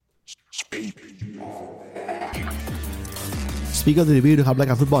Speaker Review นะครับราย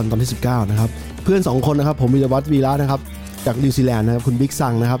การฟุตบอลตอนที่19นะครับเพื่อน2คนนะครับผมวีรวัฒน์วีระนะครับจากนิวซีแลนด์นะครับคุณบิ๊กซั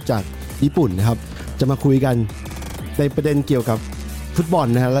งนะครับจากญี่ปุ่นนะครับจะมาคุยกันในประเด็นเกี่ยวกับฟุตบอล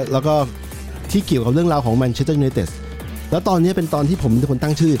นะฮะแล้วก็ที่เกี่ยวกับเรื่องราวของแมนเชสเตอร์ยูไนเต็ดแล้วตอนนี้เป็นตอนที่ผมเป็นคน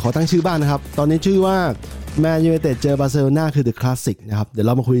ตั้งชื่อขอตั้งชื่อบ้างนะครับตอนนี้ชื่อว่าแมนยูไนเต็ดเจอบาร์เซโลนาคือ The Classic นะครับเดี๋ยวเ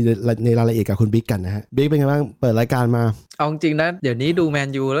รามาคุยในรายละเอียดกับคุณบิ๊กกันนะฮะบิ๊กเป็นไงบ้างเปิดรายการมาเอาจริงนะเดี๋ยวนี้ดูแมน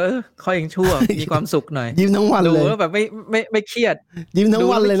ยูแล้วค่อยยังชั่ว มีความสุขหน่อยยิ้มทั้งวันเลยดูแล้วแบบไม่เครียดยิ้มทั้ง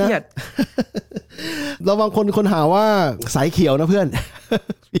วันเลยนะเราบางคนหาว่าสายเขียวนะเพื่อน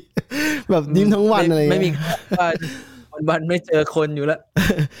แบบยิ้มทั้งวันอะไรไม่มีว่าวันไม่เจอคนอยู่แล้ว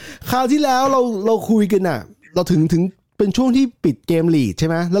คราวที่แล้วเราคุยกันอ่ะเราถึงเป็นช่วงที่ปิดเกมลีกใช่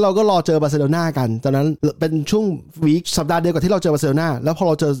ไหมแล้วเราก็รอเจอบาร์เซโลนากันตอนนั้นเป็นช่วงวีคสัปดาห์เดียวกับที่เราเจอบาร์เซโลนาแล้วพอเ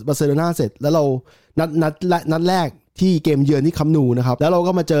ราเจอบาร์เซโลนาเสร็จแล้วเรานัดแรกที่เกมเยือนที่คัมป์นูนะครับแล้วเรา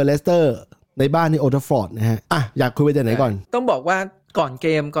ก็มาเจอเลสเตอร์ในบ้านที่โอลด์แทราฟฟอร์ดนะฮะอ่ะอยากคุยประเด็นไหนก่อนต้องบอกว่าก่อนเก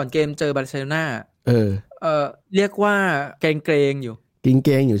มเจอบาร์เซโลนาเรียกว่าเกรงอยู่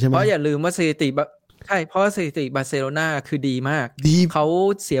อยู่ใช่ไหมเพราะอย่าลืมว่าสถิติใช่เพราะสถิติบาร์เซโลนาคือดีมากเขา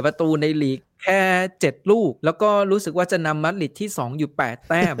เสียประตูในลีกแค่7ลูกแล้วก็รู้สึกว่าจะนำมาดริดที่2อยู่8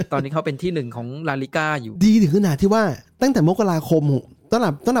แต้ม ตอนนี้เขาเป็นที่1ของลาลิก้าอยู่ดีถึงขนาดที่ว่าตั้งแต่มกราคมตั้ง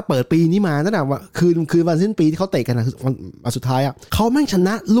แต่เปิดปีนี้มาตั้งแต่ว่าคืนวันสิ้นปีที่เขาเตะกันนะวันสุดท้ายอ่ะเขาแม่งชน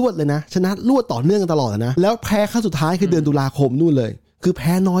ะรวดเลยนะชนะรวดต่อเนื่องกันตลอดนะแล้วแพ้ครั้งสุดท้ายคือเดือนตุลาคมนู่นเลยคือแ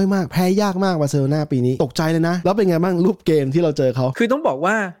พ้น้อยมากแพ้ยากมากบาร์เซโลนาปีนี้ตกใจเลยนะแล้วเป็นไงบ้างรูปเกมที่เราเจอเขาคือต้องบอก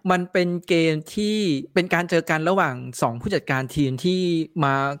ว่ามันเป็นเกมที่เป็นการเจอกันระหว่าง2ผู้จัดการทีมที่ม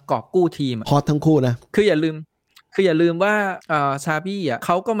ากอบกู้ทีมฮอตทั้งคู่นะคืออย่าลืมว่าซาบี้อ่ะเข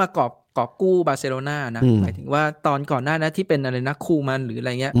าก็มากอบกู้บาร์เซโลนานะหมายถึงว่าตอนก่อนหน้านะที่เป็นอะไรนะคูมันหรืออะไร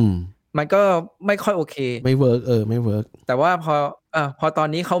เงี้ยมันก็ไม่ค่อยโอเคไม่เวิร์กไม่เวิร์กแต่ว่าพอตอน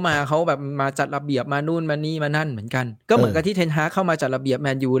นี้เขาแบบมาจัดระเบียบมานู่นมานี่มานั่นเหมือนกันก็เหมือนกับที่เทนฮากเข้ามาจัดระเบียบแม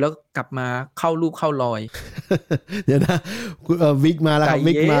นยูแล้วกลับมาเข้ารูปเข้ารอย เดี๋ยวนะคุณวิกมาแล้วครับ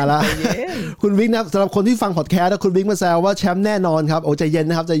วิกมาแล้วคุณวิกนะสำหรับคนที่ฟังพอดแคสต์แล้วคุณวิกมาแซวว่าแชมป์แน่นอนครับโอ้ใจเย็น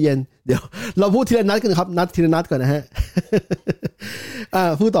นะครับใจเย็นเดี๋ยวเราพูดทีละนัดกันครับนัดทีละนัดก่อนนะฮะ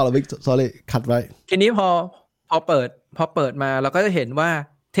พูดต่อแล้ววิก sorry ขัดไว้ทีนี้พอเปิดมาเราก็จะเห็นว่า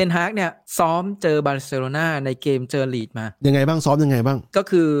เทนฮากเนี่ยซ้อมเจอบาร์เซโลนาในเกมเจอลีดมายังไงบ้างซ้อมยังไงบ้างก็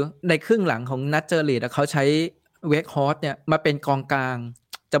คือในครึ่งหลังของนัดเจอลีดเขาใช้เวคฮอร์สเนี่ยมาเป็นกองกลาง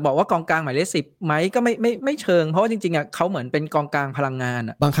จะบอกว่ากองกลางหมายเลข10ไหมก็ไม่เชิงเพราะว่าจริงๆอ่ะเขาเหมือนเป็นกองกลางพลังงาน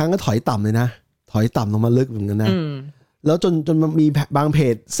อ่ะบางครั้งก็ถอยต่ำเลยนะถอยต่ำลงมาลึกเหมือนกันนะแล้วจนมันมีบางเพ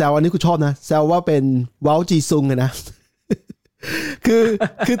จแซวอันนี้กูชอบนะแซวว่าเป็นวาลจีซุงเลยนะ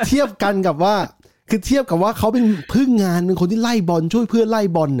คือเทียบกันกับว่าเขาเป็นพึ่งงานเป็นคนที่ไล่บอลช่วยเพื่อนไล่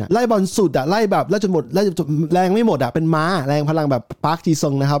บอลน่ะไล่บอลสุดอ่ะไล่แบบแล้วจนหมดไล่จนแรงไม่หมดอ่ะเป็นม้าแรงพลังแบบปาร์คจีซ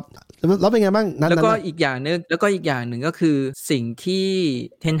งนะครับแล้วเป็นไงบ้างนั้นแล้วก็อีกอย่างนึงก็คือสิ่งที่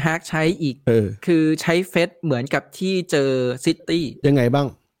เทนฮากใช้อีกคือใช้เฟสเหมือนกับที่เจอซิตี้ยังไงบ้าง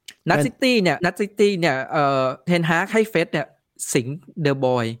นัดซิตี้เนี่ยเทนฮากให้เฟสเนี่ยสิงเดอะบ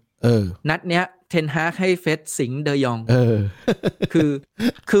อยนัดเนี้ยเทนฮากให้เฟสสิงเดยอง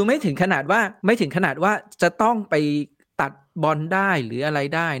คือไม่ถึงขนาดว่าจะต้องไปตัดบอลได้หรืออะไร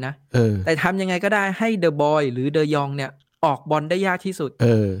ได้นะแต่ทำยังไงก็ได้ให้เดอะบอยหรือเดยองเนี่ยออกบอลได้ยากที่สุด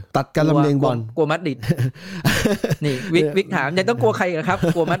ตัดการลำเลียงบอลกลัวมัดริดนี่วิกถามยังต้องกลัวใครกันครับ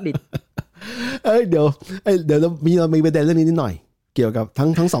กลัวมัดริดเดี๋ยวมีประเด็นเรื่องนี้นิดหน่อยเกี่ยวกับ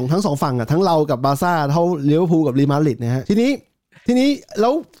ทั้งสองฝั่งอ่ะทั้งเรากับบาร์ซ่าเท่าลิเวอร์พูลกับรีมาดริดนะฮะทีนี้แล้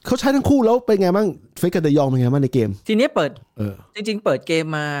วเขาใช้ทั้งคู่แล้วเป็นไงบ้างเฟคกับเดยองเป็นไงบ้างในเกมทีนี้จริงๆเปิดเกม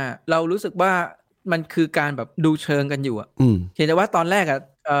มาเรารู้สึกว่ามันคือการแบบดูเชิงกันอยู่อ่ะเห็นแต่ว่าตอนแรกอ่ะ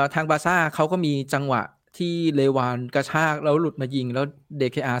ทางบาร์ซ่าเขาก็มีจังหวะที่เลวานกระชากแล้วหลุดมายิงแล้ว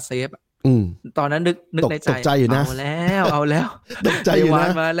DKR เซฟตอนนั้นนึกในใจตกใจอยู่นะเอาแล้วตกใจอยู่นะ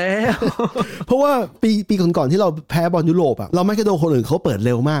มาแล้วเพราะว่าปีก่อนๆที่เราแพ้บอลยุโรปอ่ะเราไม่แค่โดนคนอื่นเขาเปิดเ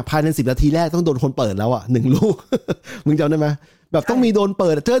ร็วมากภายใน10นาทีแรกต้องโดนคนเปิดแล้วอ่ะ1ลูก มึงจำได้ไหมแบบต้องมีโดนเปิ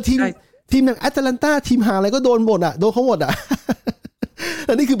ดเจอทีมอย่างแอตแลนตาทีมหาอะไรก็โดนหมดอ่ะโดนเขาหมดอ่ะ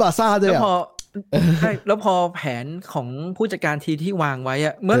อันนี้คือบาร์ซ่าเลยอ่ะใช่แล้วพอแผนของผู้จัดการทีมที่วางไว้อ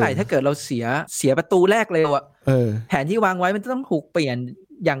ะเมื่อไหร่ถ้าเกิดเราเสียประตูแรกเร็วอะแผนที่วางไว้มันต้องถูกเปลี่ยน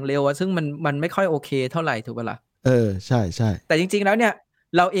อย่างเร็วอะซึ่งมันไม่ค่อยโอเคเท่าไหร่ถูกป่ะล่ะใช่แต่จริงๆแล้วเนี่ย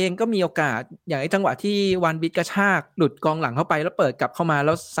เราเองก็มีโอกาสอย่างไอ้จังหวะที่วานบิดกระชากหลุดกองหลังเข้าไปแล้วเปิดกลับเข้ามาแ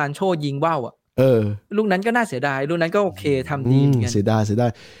ล้วซานโชยิงว่าวอะลูกนั้นก็น่าเสียดายลูกนั้นก็โอเคทำดีเหมือนกันเสียดา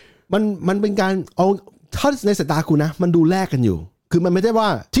ยมันเป็นการเอาถ้าในสายตากูนะมันดูแลกกันอยู่ คือมันไม่ได้ว่า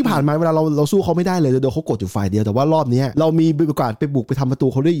ที่ผ่านมาเวลาเราสู้เขาไม่ได้เลยโดยเขากดอยู่ฝ่ายเดียวแต่ว่ารอบนี้เรามีโอกาสไปบุกไปทำประตู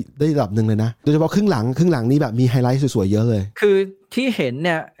เขาได้ระดับนึงเลยนะโดยเฉพาะครึ่งหลังนี้แบบมีไฮไลท์สวยๆเยอะเลยคือที่เห็นเ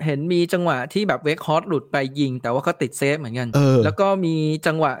นี่ยเห็นมีจังหวะที่แบบเวคฮอร์สหลุดไปยิงแต่ว่าก็ติดเซฟเหมือนกันแล้วก็มี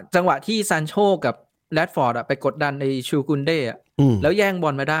จังหวะที่ซานโชกับแรดฟอร์ดไปกดดันในชูกุนเดะแล้วแย่งบ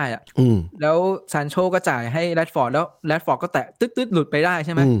อลมาได้แล้วซานโชก็จ่ายให้แรดฟอร์ดแล้วแรดฟอร์ดก็แตะตึ๊ดหลุดไปได้ใ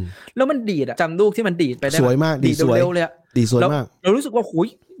ช่ไหมแล้วมันดีดจำลูกที่มันดีดไปได้สวยมากดีเร็วเลยดีสวยมากเรารู้สึกว่าโห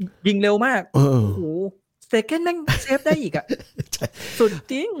ยิงเร็วมากโอ้โหเซคันด์นั่งเซฟได้อีกอ่ะสุด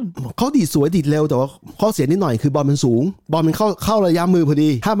จริงเขาดีสวยดีเร็วแต่ว่าข้อเสียนิดหน่อยคือบอลมันสูงบอลมันเข้าระยะมือพอดี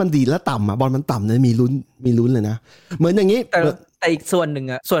ถ้ามันดีแล้วต่ำบอลมันต่ำเนี่ยมีลุ้นเลยนะเหมือนอย่างนี้แต่อีกส่วนหนึ่ง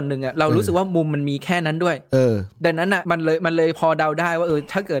เรารู้สึกว่ามุมมันมีแค่นั้นด้วยดังนั้นอ่ะมันเลยพอเดาได้ว่า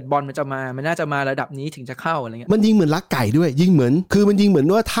ถ้าเกิดบอลมันน่าจะมาระดับนี้ถึงจะเข้าอะไรเงี้ยมันยิงเหมือนลักไก่ด้วยยิงเหมือนคือมันยิงเหมือน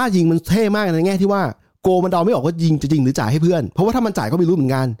ว่าถ้ายิงมันเท่มากในแง่ที่ว่าโกมันเดาไม่ออกว่ายิงจะยิงหรือจ่ายให้เพื่อนเพราะว่าถ้ามันจ่ายก็ไม่รู้เหมือ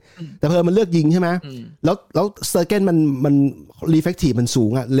นกันแต่เพิ่มมันเลือกยิงใช่ไหมแล้วเซอร์เกนมันรีเฟกทีฟมันสู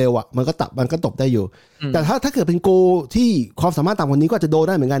งอ่ะเร็วอ่ะมันก็ตบได้อยู่แต่ถ้าเกิดเป็นโกที่ความสามารถต่ำกว่านี้ก็จะโดนไ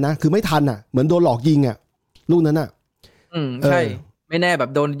ด้เหมือนกันนะคือไม่ทันอ่ะเหมือนโดนหลอกยิงอ่ะลูกนั้นอ่ะใช่ไม่แน่แบบ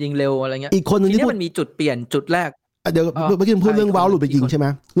โดนยิงเร็วอะไรเงี้ยอีกคนนึงที่มันมีจุดเปลี่ยนจุดแรกเดี๋ยวเมื่อกี้พูดเรื่องวาลหลุดไปยิงใช่ไหม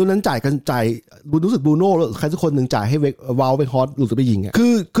รุ่นนั้นจ่ายรู้สึกบูโน่ใครสักคนหนึ่งจ่ายให้วาลเวคฮอร์สหลุดไปยิงอ่ะ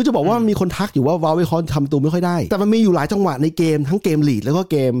คือจะบอกว่ามีคนทักอยู่ว่าวาลเวคฮอร์สทำตัวไม่ค่อยได้แต่มันมีอยู่หลายจังหวะในเกมทั้งเกมลีดแล้วก็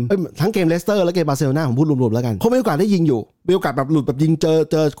เกมทั้งเกมเลสเตอร์และเกมบาร์เซโลนาผมพูดรวมๆแล้วกันเขามีโอกาสได้ยิงอยู่มีโอกาสแบบหลุดแบบยิงเ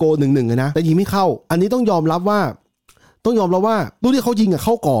จอโก1-1เลยนะแต่ยิงไม่เข้าอันนี้ต้องยอมรับว่าลูกที่เขายิงอ่ะเ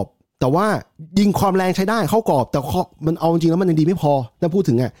ข้ากรอบแต่ว่ายิงความแรงใช้ได้เข้ากรอบแต่มันเอาจริงแล้วมันยังดีไม่พอถ้าพูด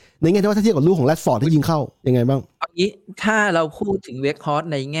ถึงอ่ะในแง่ที่ว่าถ้าเทียบกับลูกของแรดฟอร์ดที่ยิงเข้ายังไงบ้างเอางี้ถ้าเราพูดถึงเวคฮอร์ส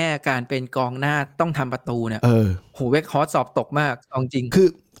ในแง่การเป็นกองหน้าต้องทำประตูเนี่ยโหเวคฮอร์สสอบตกมากจริงคือ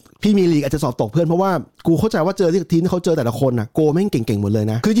พี่มีลีกอาจจะสอบตกเพื่อนเพราะว่ากูเข้าใจว่าเจอที่ทีมที่เขาเจอแต่ละคนน่ะโกแม่งเก่งๆหมดเลย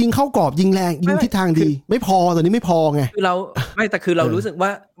นะคือยิงเข้ากรอบยิงแรงยิงทิศทางดีไม่พอตอนนี้ไม่พอไงคือเราไม่แต่คือเรารู้สึกว่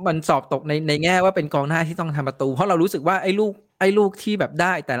ามันสอบตกในแง่ว่าเป็นกองหน้าที่ต้องทำประตูเพราะเรารู้สึกว่าไอ้ลูกที่แบบไ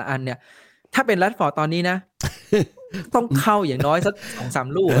ด้แต่ละอันเนี่ยถ้าเป็นแรดฟอร์ดตอนนี้นะ ต้องเข้าอย่างน้อยสัก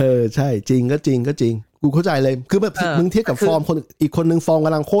 2-3 ลูกใช่จริงก็จริงกูเข้าใจเลยคือแบบมึงเทียบกับฟอร์มคนอีกคนนึงฟอร์มก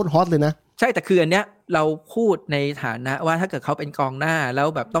ำลังโคตรฮอตเลยนะใช่แต่คืออันเนี้ยเราพูดในฐานะว่าถ้าเกิดเขาเป็นกองหน้าแล้ว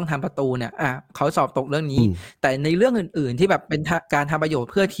แบบต้องทำประตูเนี่ยเขาสอบตกเรื่องนี้แต่ในเรื่องอื่นๆที่แบบเป็นการทำประโยชน์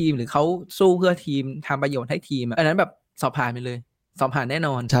เพื่อทีมหรือเขาสู้เพื่อทีมทำประโยชน์ให้ทีมอันนั้นแบบสอบผ่านไปเลยสอบผ่านแน่น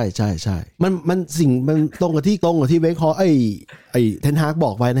อนใช่มันสิ่งมันตรงกับที่เวคฮอร์ไอ้เทนฮากบ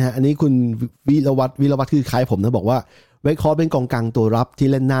อกไว้นะฮะอันนี้คุณวิรวัฒน์คือคล้ายผมนะบอกว่าเวคฮอร์เป็นกองกลางตัวรับที่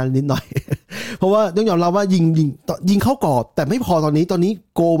เล่นนานนิดหน่อย เพราะว่าต้องยอมรับว่ายิงเข้ากรอบแต่ไม่พอตอนนี้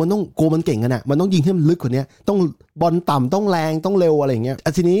โกมันเก่งกันน่ะมันต้องยิงให้มันลึกกว่านี้ต้องบอลต่ำต้องแรงต้องเร็วอะไรอย่างเงี้ย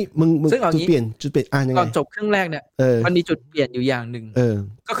ทีนี้มึงจุดเปลี่ยนยังไงก่อนจบครึ่งแรกเนี่ยมันมีจุดเปลี่ยนอยู่อย่างนึง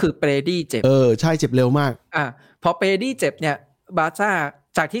ก็คือเปรดี้เจ็บใช่เจ็บเร็วมากพอเปรดี้เจ็บเนี่ยบาร์ซ่า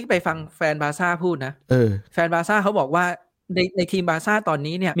จากที่ไปฟังแฟนบาร์ซ่าพูดนะแฟนบาร์ซ่าเขาบอกว่าในทีมบาร์ซ่าตอน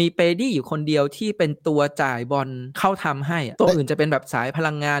นี้เนี่ยมีเปดี้อยู่คนเดียวที่เป็นตัวจ่ายบอลเข้าทำให้ตัวอื่นจะเป็นแบบสายพ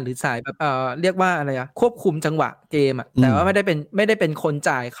ลังงานหรือสายแบบเรียกว่าอะไรควบคุมจังหวะเกมแต่ว่าไม่ได้เป็นคน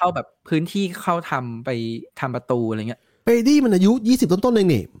จ่ายเข้าแบบพื้นที่เข้าทำไปทำประตูอะไรเงี้ยเปดี้มันอายุ20ต้นๆเอง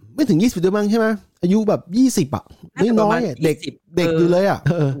นี่ไม่ถึง20ด้วยมั้งใช่ไหมอายุแบบ20ไม่น้อยเด็กอยู่เลย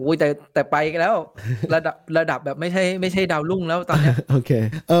โอ้ยแต่ไปกันแล้วระดับแบบไม่ใช่ดาวรุ่งแล้วตอนเนี้ยโอเค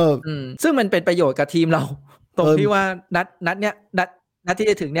ซึ่งมันเป็นประโยชน์กับทีมเราตรงที่ว่านัดเนี้ยนัดที่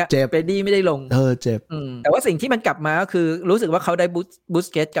จะถึงเนี้ยเปดี้ไม่ได้ลงเจ็บแต่ว่าสิ่งที่มันกลับมาก็คือรู้สึกว่าเขาได้บูส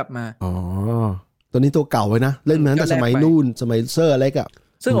เกตกลับมาตัวนี้ตัวเก่าไว้นะเล่นมาตั้งแต่สมัยนู่นสมัยเซอร์อะไรกับ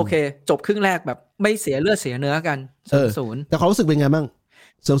ซึ่งโอเคจบครึ่งแรกแบบไม่เสียเลือดเสียเนื้อกัน0-0แต่ความรู้สึกเป็นไงบ้าง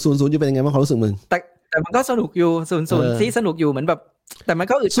0-0จะเป็นยังไงบ้างความรู้สึกมึงแต่มันก็สนุกอยู่0-0ที่สนุกอยู่เหมือนแบบแต่มัน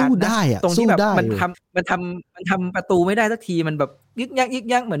ก็อึดอัดนะตรงที่แบบมันทำประตูไม่ได้สักทีมันแบบยึก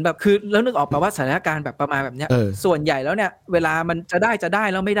ยักเหมือนแบบคือแล้วนึกออกมาว่าสถานการณ์แบบประมาณแบบเนี้ยส่วนใหญ่แล้วเนี่ยเวลามันจะได้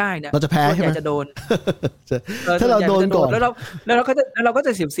แล้วไม่ได้เนี่ยเราจะแพ้ใช่ไหมจะโดนถ้าเราโดนก่อนแล้วเราก็จ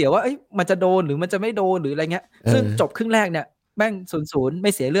ะเสียวว่ามันจะโดนหรือมันจะไม่โดนหรืออะไรเงี้ยซึ่งจบครึ่งแรกเนี่ยแม่ง0-0ไ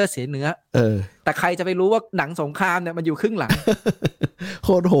ม่เสียเลือดเสียเนื้อแต่ใครจะไปรู้ว่าหนังสงครามเนี่ยมันอยู่ครึ่งหลังโค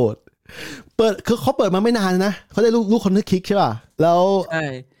ตรโหดคือเขาเปิดมาไม่นานนะเขาได้ลูกคอนเนอร์คิกใช่ป่ะแล้ว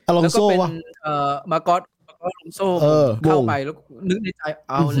อลองโซ่ว่ะมากอตอลองโซ่เข้าไปแล้วนึกในใจ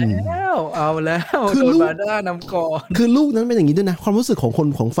เอาแล้วคือลูกมาด้านำก่อนคือลูกนั้นเป็นอย่างนี้ด้วยนะความรู้สึกของคน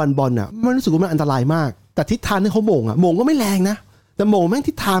ของฟันบอลอ่ะมันรู้สึกว่ามันอันตรายมากแต่ทิศทางที่เขาโมงก็ไม่แรงนะแต่โมงแม่ง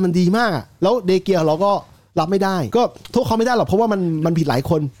ทิศทางมันดีมากแล้วเดเกียเราก็รับไม่ได้ก็โทษเขาไม่ได้หรอกเพราะว่ามันผิดหลาย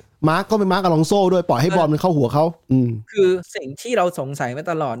คนมาร์กก็เป็นมาร์กอลองโซ่ด้วยปล่อยให้บอลมันเข้าหัวเขาคือสิ่งที่เราสงสัยมา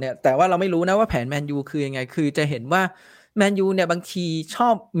ตลอดเนี่ยแต่ว่าเราไม่รู้นะว่าแผนแมนยูคือยังไงคือจะเห็นว่า แมนยูเนี่ยบางทีชอ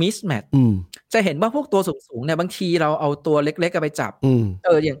บมิสแมทจะเห็นว่าพวกตัวสูงๆเนี่ยบางทีเราเอาตัวเล็กๆไปจับ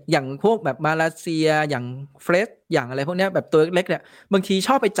อย่างพวกแบบมาเลเซียอย่างเฟรชอย่างอะไรพวกเนี้ยแบบตัวเล็กเนี่ยบางทีช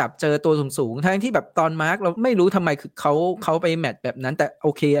อบไปจับเจอตัวสูงๆทั้งที่แบบตอนมาร์กเราไม่รู้ทำไมคือเขาไปแมทแบบนั้นแต่โอ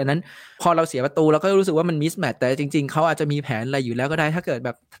เคอันนั้นพอเราเสียประตูเราก็รู้สึกว่ามันมิสแมทแต่จริงๆเขาอาจจะมีแผนอะไรอยู่แล้วก็ได้ถ้าเกิดแบ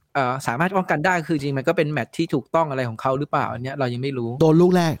บสามารถป้องกันได้คือจริงมันก็เป็นแมทที่ถูกต้องอะไรของเขาหรือเปล่าอันเนี้ยเรายังไม่รู้โดนลู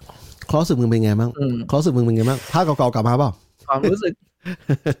กแรกความรู้สึกมึงเป็นไงบ้างความรู้สึกมึงเป็นไงบ้างถ้าเก่าๆกลับมาเปล่าความรู้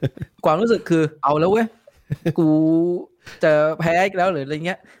สึกคือเอาแล้วเว้ยกูจะแพ้อีกแล้วหรืออะไรเ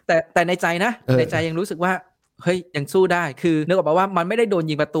งี้ยแต่ในใจนะในใจยังรู้สึกว่าเฮ้ยยังสู้ได้คือนึกออกป่ะว่ามันไม่ได้โดน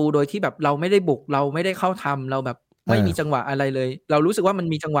ยิงประตูโดยที่แบบเราไม่ได้บุกเราไม่ได้เข้าทำเราแบบไม่มีจังหวะอะไรเลยเรารู้สึกว่ามัน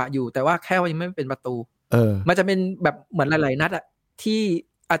มีจังหวะอยู่แต่ว่าแค่ว่ายังไม่เป็นประตูมันจะเป็นแบบเหมือนหลายๆนัดอะที่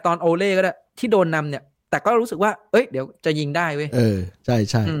ตอนโอเล่ก็ได้ที่โดนนำเนี่ยแต่ก็รู้สึกว่าเอ้ยเดี๋ยวจะยิงได้เว้ยใช่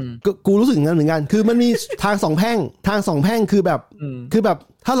ใช่กูรู้สึกอย่างนั้นเหมือนกันคือมันมีทางสองแพร่งคือแบบ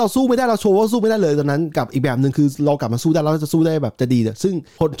ถ้าเราสู้ไม่ได้เราโชว์ว่าสู้ไม่ได้เลยตอนนั้นกับอีกแบบนึงคือเรากลับมาสู้ได้เราจะสู้ได้แบบจะดีเลยซึ่ง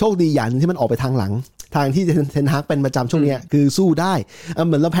ผลโชคดีอย่างนึงที่มันออกไปทางหลังทางที่เทนฮากเป็นประจำช่วงนี้คือสู้ได้เ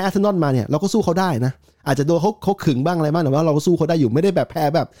หมือนเราแพ้อาร์เซนอลมาเนี่ยเราก็สู้เขาได้นะอาจจะโดนเขาขึงบ้างอะไรบ้างแต่ว่าเราก็สู้เขาได้อยู่ไม่ได้แบบแพ้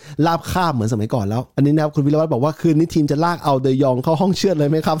แบบราบคาบเหมือนสมัยก่อนแล้วอันนี้นะครับคุณวิรวัฒน์บอกว่าคืนนี้ทีมจะลากเอาเดยองเข้าห้องเชือดเลย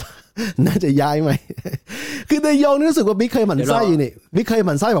ไหมครับ น่าจะย้ายไหม คือเดยองนี่รู้สึกว่าบิ๊กเคยหมั่นไส้อยู่นี่บิ๊กเคยห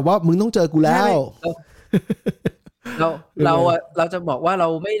มั่นไส้บอกว่ามึงต้องเจอกูแล้วเราจะบอกว่าเรา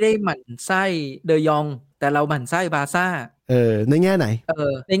ไม่ได้หมั่นไส้เดยองแต่เราหมั่นไส้บาร์ซ่าในแง่ไหน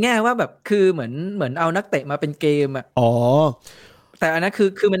ในแง่ว่าแบบคือเหมือนเอานักเตะมาเป็นเกมอ่ะแต่อันนั้น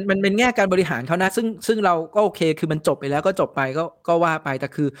คือมันเป็นแง่การบริหารเขานะซึ่งเราก็โอเคคือมันจบไปแล้วก็จบไปก็ว่าไปแต่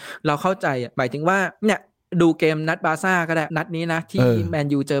คือเราเข้าใจหมายถึงว่าเนี่ยดูเกมนัดบาร์ซ่าก็ได้นัดนี้นะที่แมน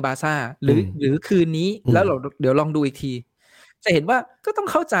ยูเจอบาร์ซ่าหรือคืนนี้แล้วเดี๋ยวลองดูอีกทีจะเห็นว่าก็ต้อง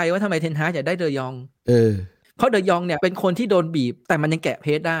เข้าใจว่าทำไมเทนฮากอยากได้เดยองเพราะเดยองเนี่ยเป็นคนที่โดนบีบแต่มันยังแกะเพ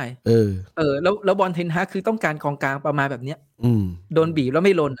จได้แล้วบอลเทนฮากคือต้องการกองกลางประมาณแบบเนี้ยโดนบีบแล้วไ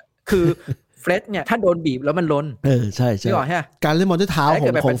ม่ลนคือเฟรดเนี่ยถ้าโดนบีบแล้วมันล้นใช่ใช่การเล่นบอลด้วยเท้า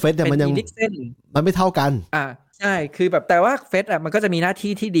ของเฟรดเนี่ยมันยังมันไม่เท่ากันใช่คือแบบแต่ว่าเฟรดอ่ะมันก็จะมีหน้า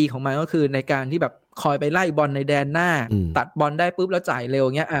ที่ที่ดีของมันก็คือในการที่แบบคอยไปไล่บอลในแดนหน้าตัดบอลได้ปุ๊บแล้วจ่ายเร็ว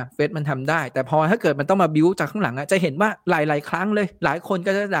เงี้ยเฟรดมันทำได้แต่พอถ้าเกิดมันต้องมาบิ้วจากข้างหลังจะเห็นว่าหลายครั้งเลยหลายคน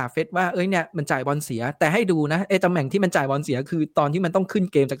ก็จะด่าเฟรดว่าเนี่ยมันจ่ายบอลเสียแต่ให้ดูนะตำแหน่งที่มันจ่ายบอลเสียคือตอนที่มันต้องขึ้น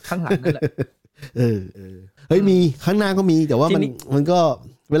เกมจากข้างหลังนั่นแหละเฮ้ยมีข้างหน้าก็มีแต่ว่ามันก็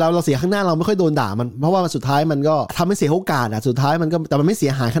เวลาเราเสียข้างหน้าเราไม่ค่อยโดนด่ามันเพราะว่าสุดท้ายมันก็ทำให้เสียโอกาสสุดท้ายมันก็แต่มันไม่เสี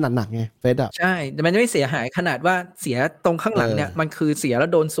ยหายขนาดหนักไงเฟสใช่แต่มันไม่เสียหายขนาดว่าเสียตรงข้างหลังเนี่ยมันคือเสียแล้ว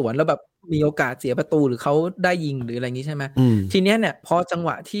โดนสวนแล้วแบบมีโอกาสเสียประตูหรือเขาได้ยิงหรืออะไรอย่างนี้ใช่ไหมทีเนี้ยเนี่ยพอจังหว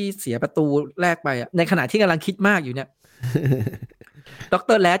ะที่เสียประตูแรกไปในขณะที่กำลังคิดมากอยู่เนี่ยด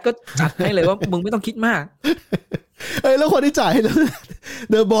ร.แรดก็จัดให้เลยว่ามึงไม่ต้องคิดมากแล้วคนที่จ่าย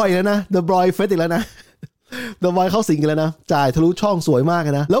เดอะบอยแล้วนะเดอะบอยเฟสอีกแล้วนะเดอะบอยเข้าสิงกันแล้วนะจ่ายทะลุช่องสวยมาก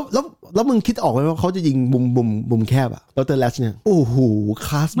นะแล้วมึงคิดออกไหมว่าเขาจะยิงมุมแคบดร.แรดเนี่ยโอ้โหค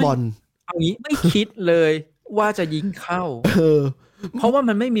ลาสบอลเอางี้ไม่คิดเลยว่าจะยิงเข้าเพราะว่า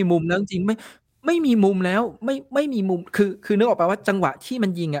มันไม่มีมุมแล้วจริงไม่มีมุมแล้วไม่มีมุมคือนึกออกป่ะว่าจังหวะที่มั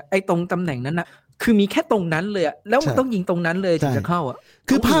นยิงตรงตำแหน่งนั้นน่ะคือมีแค่ตรงนั้นเลยแล้วมันต้องยิงตรงนั้นเลยถึงจะเข้า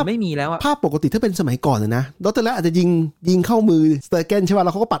คือภาพไม่มีแล้วภาพปกติถ้าเป็นสมัยก่อนนะดร.แรดอาจจะยิงเข้ามือสเตอร์เกนใช่ป่ะแ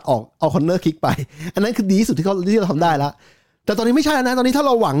ล้วเขาก็ปัดออกเอาคอร์เนอร์คิกไปอันนั้นคือดีที่สุดที่เราทำได้แล้วแต่ตอนนี้ไม่ใช่นะตอนนี้ถ้าเ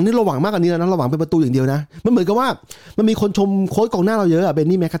ราหวังมากกว่านี้แล้วนะเราหวังเป็นประตูอย่างเดียวนะมันเหมือนกับว่ามันมีคนชมโค้ชกองหน้าเราเยอะเบน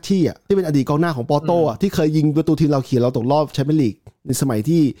นี่แมคคัตชี่ที่เป็นอดีตกองหน้าของปอร์โต้ที่เคยยิงประตูทีมเราเขียนเราตกรอบแชมเปี้ยนลีกในสมัย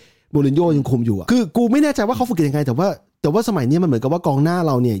ที่โมรินโญ่ยังคุมอยู่คือกูไม่แน่ใจว่าเขาฝึกยังไงแต่ว่าสมัยนี้มันเหมือนกับว่ากองหน้าเ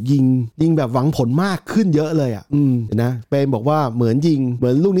ราเนี่ยยิงแบบหวังผลมากขึ้นเยอะเลยนะเปนบอกว่าเหมือน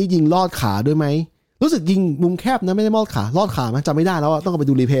ลูกนี้ยิงลอดขาด้วยไหมรู้สึกยิงมุมแคบนะไม่ได้ลอดขามั้ยจำไม่ได้แล้วต้องไป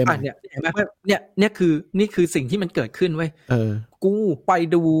ดูรีเพลย์เนี่ยเห็นไหมนี่คือสิ่งที่มันเกิดขึ้นเว้ยกูไป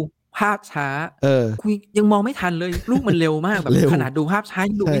ดูภาพช้ากูยังมองไม่ทันเลยลูกมันเร็วมากแบบขนาดดูภาพช้า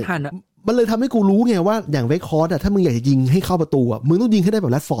ยังดูไม่ทันมันเลยทำให้กูรู้ไงว่าอย่างเวคคอร์ดถ้ามึงอยากจะยิงให้เข้าประตูมึงต้องยิงให้ได้แบ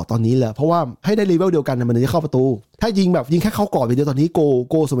บแรดฟอร์ดตอนนี้เลยเพราะว่าให้ได้เลเวลเดียวกันมันถึงจะเข้าประตูถ้ายิงแค่เข้ากรอบไปเดียวตอนนี้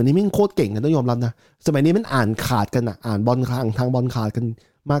โกสมัยนี้แม่งโคตรเก่งกันต้องยอมรับนะสมัยนี้มันอ่านขาดกันอ่านบอลทางบอลขาดกัน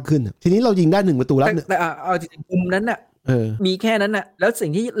มากขึ้นทีนี้เรายิงได้1ประตูแล้วแต่เอาจริงมุมนั้นมีแค่นั้นแล้วสิ่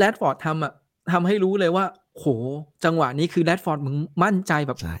งที่แรดฟอร์ดทำให้รู้เลยว่า โหจังหวะนี้คือแรดฟอร์ดมึงมั่นใจแ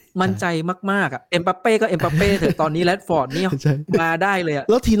บบมั่นใจมากๆอ่ะเอ็มบัปเป้ก็เอ็มบัปเป้เถอะตอนนี้แรดฟอร์ดนี่มาได้เลยอ่ะ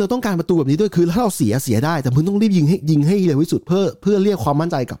แล้วทีมเราต้องการประตูแบบนี้ด้วยคือถ้าเราเสียได้แต่มึงต้องรีบยิงให้เร็วที่สุดเพื่อเรียกความมั่น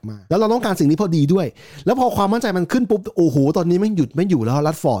ใจกลับมาแล้วเราต้องการสิ่งนี้พอดีด้วยแล้วพอความมั่นใจมันขึ้นปุ๊บโอ้โหตอนนี้ไม่อยู่แล้วแร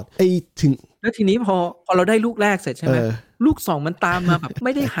ดฟอร์ดถึงแล้วทีนี้พอเราได้ลูกแรกเสร็จใช่ไหมลูก2มันตามมาแบบไ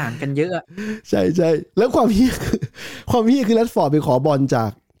ม่ได้ห่างกันเยอะใช่แล้วความเหี้ยคือแรดฟอร์ดไปขอบอลจา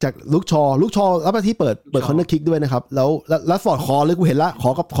กลูกชอแล้วมาที่เปิดคอร์เนอร์คิกด้วยนะครับแล้วแรดฟอร์ดขอเลยกูเห็นละขอ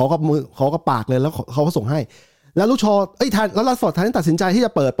กับมือขอกับปากเลยแล้วเขาก็ส่งให้แล้วลูกชอแล้วแรดฟอร์ดตัดสินใจที่จ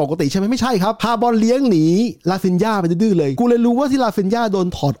ะเปิดปกติใช่ไหมไม่ใช่ครับพาบอลเลี้ยงหนีลาฟินญ่าไปดื้อเลยกูเลยรู้ว่าที่ลาฟินญ่าโดน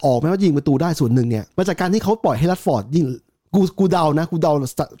ถอดออกแม้ว่ายิงประตูได้ส่วนหนึ่งเนี่ยมาจากการที่เขาปล่อยให้แรดฟอร์ดยิงกูเดา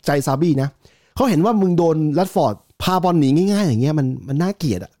ใจซาบี้นะเขาเห็นว่ามึงโดนแรดฟอร์ดพาบอลหนีง่ายๆอย่างเงี้ยมันน่าเก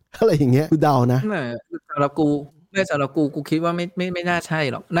ลียดอะอะไรอย่างเงี้ยกูเดานะสำหรับกูคิดว่าไม่น่าใช่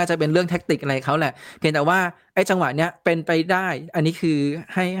หรอกน่าจะเป็นเรื่องแทคติกอะไรเขาแหละเพียงแต่ว่าไอ้จังหวะเนี้ยเป็นไปได้อันนี้คือ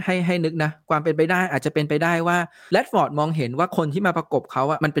ให้นึกนะความเป็นไปได้อาจจะเป็นไปได้ว่าแรดฟอร์ดมองเห็นว่าคนที่มาประกบเขา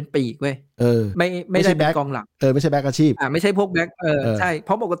อะมันเป็นปีกเว้ยไม่ได้เป็นกองหลังไม่ใช่แบ็คอาชีพไม่ใช่พวกแบ็คใช่เพ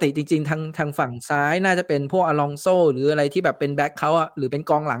ราะปกติจริงๆทางฝั่งซ้ายน่าจะเป็นพวกอลองโซหรืออะไรที่แบบเป็นแบ็คเขาอะหรือเป็น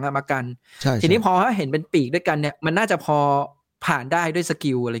กองหลังอะมากันทีนี้พอเห็นเป็นปีกด้วยกันเนี่ยมันน่าจะพอผ่านได้ด้วยส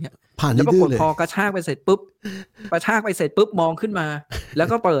กิลอะไรเงี้ยแล้วปรากฏพอกระชากไปเสร็จปุ๊บมองขึ้นมาแล้ว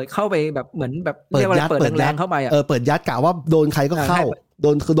ก็เปิดเข้าไปแบบเหมือนแบบเรียกว่าเปิดแรงๆเข้าไปเปิดยัดกะว่าโดนใครก็เข้าโ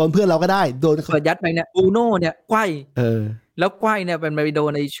ดนเพื่อนเราก็ได้โดนเปิดยัดไปเนี่ยอูโน่เนี่ยไขว้แล้วไขว้เนี่ยเป็นไปโด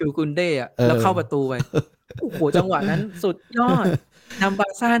นในชูกุนเด้แล้วเข้าประตูไปโอ้โหจังหวะนั้นสุดยอดนำบา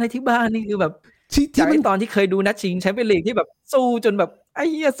ร์ซ่าในที่บ้านนี่คือแบบจากตอนที่เคยดูนัดชิงแชมเปี้ยนลีกที่แบบสู้จนแบบไอ้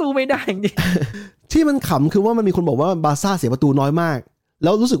เหี้ยสู้ไม่ได้จริงที่มันขำคือว่ามันมีคนบอกว่าบาร์ซ่าเสียประตูน้อยมากแ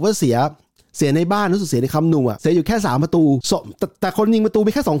ล้วรู้สึกว่าเสียในบ้านรู้สึกเสียในคัมนูอ่ะเสียอยู่แค่3ประตูแต่คนยิงประตู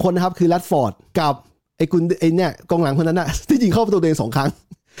มีแค่2คนนะครับคือแรดฟอร์ดกับไอ้เนี่ยกองหลังคนนั้นน่ะที่ยิงเข้าประตูตัวเอง2ครั้ง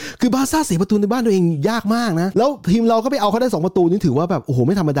คือบาร์ซ่าเสียประตูในบ้านตัวเองยากมากนะแล้วทีมเราก็ไปเอาเขาได้2ประตูนี่ถือว่าแบบโอ้โหไ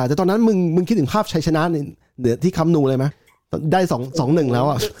ม่ธรรมดาแต่ตอนนั้นมึงคิดถึงภาพชัยชนะเหนือที่คัมนูเลยมั้ยได้2-1แล้ว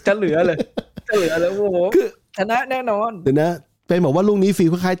อ่ะจะเหลือเลยโอ้โหคือชนะแน่นอนเดี๋ยวนะเป็นบอกว่าลูกนี้ฟีล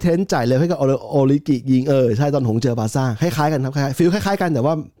คล้ายๆเทรนต์จ่ายเลยให้กับโอลิกิยิงใช่ตอนหงเจอบาร์ซ่าคล้ายๆกันครับฟีลคล้ายๆกันแต่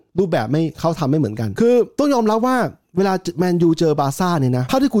ว่ารูปแบบไม่เขาทำไม่เหมือนกันคือต้องยอมรับว่าเวลาแมนยูเจอบาร์ซ่าเนี่ยนะ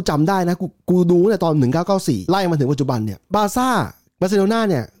เท่าที่กูจำได้นะกูดูตั้งแต่ตอน1994ไล่มาถึงปัจจุบันเนี่ยบาร์เซโลนา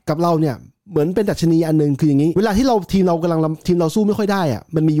เนี่ยกับเราเนี่ยเหมือนเป็นดัชนีอันนึงคืออย่างนี้เวลาที่ทีมเราสู้ไม่ค่อยได้อ่ะ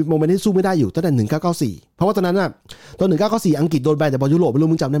มันมีโมเมนต์ที่สู้ไม่ได้อยู่ตั้งแต่1994เพราะว่าตอนนั้นน่ะตอน1994อังกฤษโดนแบนจากบอลยุโรปไม่รู้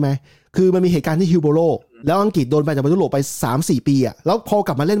มึงจำได้ไหมคือมันมีเหตุการณ์ที่ฮิลโบโรแล้วอังกฤษโดนแบนจากบอลยุโรปไป 3-4 ปีอ่ะแล้วพอก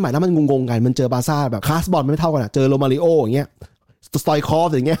ลับมาเล่นใหม่แล้วมันงงๆกันมันเจอบาร์ซ่าแบบคลาสบอลไม่เท่ากันอ่ะเจอโรมาริโออย่างเงี้ยสไตล์คอฟ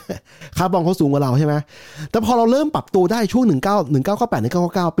อย่างเงี้ยคาร์บอนเขาสูงกว่าเราใช่ไหมแต่พอเราเริ่มปรับตัวได้ช่วง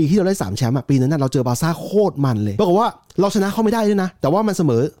1998-1999ปีที่เราได้3แชมป์ปีนั้นเราเจอบาร์ซ่าโคตรมันเลยปรากฏว่าเราชนะเขาไม่ได้ด้วยนะแต่ว่ามันเส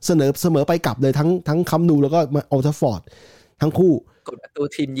มอไปกลับเลยทั้งคัมนูแล้วก็โอลด์แทราฟฟอร์ดทั้งคู่กดประตู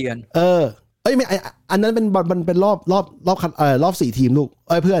ทีมเยือนไม่อันนั้นเป็นรอบ4ทีมลูก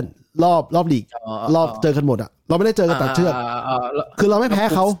เพื่อนรอบลีกรอบเจอกันหมดอ่ะเราไม่ได้เจอกันตัดเชือกคือเราไม่แพ้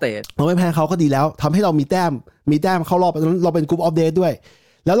เขาก็ดีแล้วทำให้เรามีแต้มเข้ารอบเราเป็นกรุ๊ปออฟเดทด้วย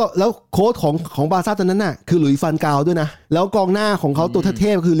แล้วโค้ชของบาร์ซ่าตอนนั้นน่ะคือหลุยส์ฟานกาลด้วยนะแล้วกองหน้าของเขาตัวเท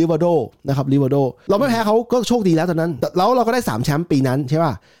พคือริวาโดนะครับริวาโดเราไม่แพ้เขาก็โชคดีแล้วตอนนั้นแล้วเราก็ได้3แชมป์ปีนั้นใช่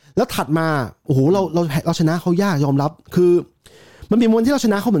ป่ะแล้วถัดมาโอ้โหเราชนะเขายากยอมรับคือมันมีวันที่เราช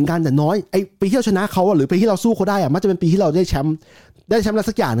นะเขาเหมือนกันแต่น้อยไอ้ปีที่เราชนะเขาหรือปีที่เราสู้เขาได้อะมันจะเป็นปีที่เราได้แชมป์อะไร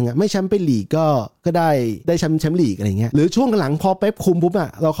สักอย่างนึงอ่ะไม่แชมป์เป็นลีกก็ได้แชมป์ลีกอะไรเงี้ยหรือช่วงหลังพอเป๊ปคุมปุ๊บอ่ะ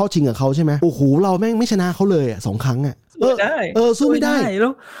เราเข้าชิงกับเขาใช่ไหมโอ้โหเราแม่งไม่ชนะเขาเลยอ่ะ2ครั้งอ่ะสู้ไม่ได้แล้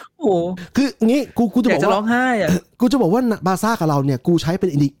วโอ้คืองี้กูจะบอกว่าร้องไห้อ่ะกูจะบอกว่าบาร์ซ่ากับเราเนี่ยกูใช้เป็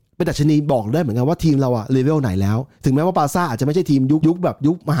นดัชนีบอกได้เหมือนกันว่าทีมเราอ่ะเลเวลไหนแล้วถึงแม้ว่าบาร์ซ่าอาจจะไม่ใช่ทีมยุคแบบ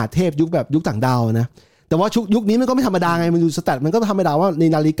ยุคมหาเทพยุคแบบยุคต่างดาวนะแต่ว่ายุคนี้มันก็ไม่ธรรมดาไงมันดูสแตทมันก็ธรรมดาว่าใน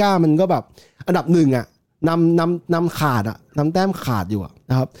นาฬิกามันก็แบบอันดับ1อ่ะนำขาดอ่ะนำแต้มขาดอยู่อ่ะ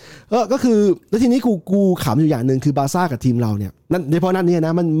นะครับก็คือแล้วทีนี้กูขำอยู่อย่างนึงคือบาร์ซ่ากับทีมเราเนี่ยนั่นในเพราะนั้นเนี่ยน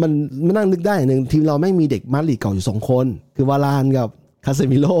ะมันนั่งนึกได้อย่างนึงทีมเราแม่งมีเด็กมาดริดเก่าอยู่2คนคือวาลานกับคาเซ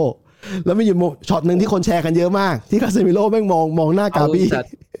มิโลแล้วมีอยู่ช็อตนึงที่คนแชร์กันเยอะมากที่คาเซมิโลแม่งมองหน้ากาบี้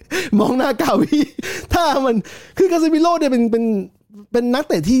มองหน้ากาบี้ถ้ามันคือคาเซมิโลเนี่ยเป็นนัก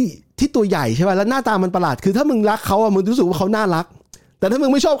เตะที่ตัวใหญ่ใช่ป่ะแล้วหน้าตามันประหลาดคือถ้ามึงรักเขาอ่ะมึงรู้สึกว่าเขาน่ารักแต่ถ้ามึ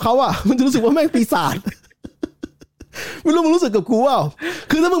งไม่ชอบเขาอ่ะมึงจะรู้สึกว่าแม่งปีศาจไม่รู้มึงรู้สึกกับกูเปล่า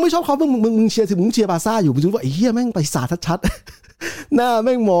คือถ้ามึงไม่ชอบเขามึงเชียร์บาร์ซ่าอยู่มึงรู้ว่าไอ้เหี้ยแม่งปีศาจชัดๆหน้าแ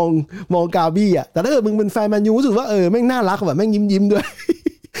ม่งมองกาบี้อ่ะแต่ถ้าเกิดมึงเป็นแฟนแมนยูรู้สึกว่าแม่งน่ารักแบบแม่งยิ้มด้วย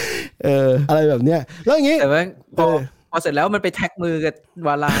อะไรแบบเนี้ยแล้วอย่างงี้แต่ว่า พอเสร็จแล้วมันไปแท็กมือกับ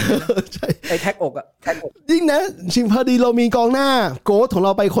วาลานใช่ไอ้แท็กอกอะแท็กอกยิ่งนะชิงพอดีเรามีกองหน้าโกสของ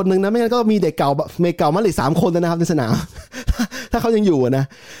เราไปคนนึงนะไม่งั้นก็มีเด็กเก่ามาเลย3คนนะครับในสนามถ้าเขายังอยู่น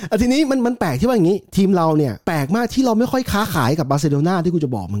ะทีนี้มันแปลกที่ว่าอย่างนี้ทีมเราเนี่ยแปลกมากที่เราไม่ค่อยค้าขายกับบาร์เซโลนาที่กูจะ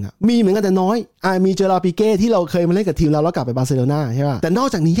บอกมึงอะมีเหมือนกันแต่น้อยมีเจอราปิเก้ที่เราเคยมาเล่นกับทีมเราแล้วกลับไปบาร์เซโลนาใช่ป่ะแต่น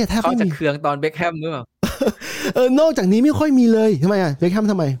อกจากนี้แทบไม่มีเขาจะเคืองตอนเบ็คแฮมหรือเปล่านอกจากนี้ไม่ค่อยมีเลยทำไมเบ็คแฮ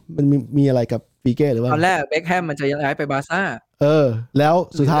มทำไมมันมีอะไรกับปิเก้หรือว่าตอนแรกเบ็คแฮมมันจะย้ายไปบาร์ซ่าแล้ว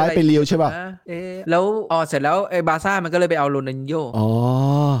สุดท้ายไปเรียวใช่ป่ะแล้วเสร็จแล้วไอ้บาร์ซ่ามันก็เลยไปเอาโรนัลดิน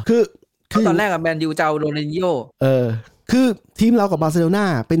โญ่คือตอนแรกกับแมนยูจะเอาโรนัลดินโญ่คือทีมเรากับบาร์เซโล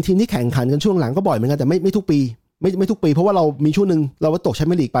นาเป็นทีมที่แข่งขันกันช่วงหลังก็บ่อยเหมือนกันแต่ไม่ทุกปีไม่ทุกปีเพราะว่าเรามีช่วงนึงเราตกแชม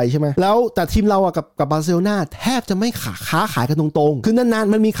เปี้ยนลีกไปใช่ไหมแล้วแต่ทีมเรากับบาร์เซโลนาแทบจะไม่ค้าขายกันตรงๆคือนาน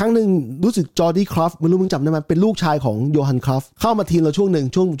ๆมันมีครั้งนึงรู้สึกจอร์ดี้ครอฟไม่รู้มึงจำได้ไหมเป็นลูกชายของโยฮันครอฟเข้ามาทีมเราช่วง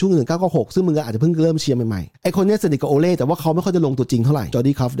1996ซึ่งมึงอาจจะเพิ่งเริ่มเชียร์ใหม่ๆไอคนนี้สนิทกับโอเล่แต่ว่าเขาไม่ค่อยจะลงตัวจริงเท่าไหร่จ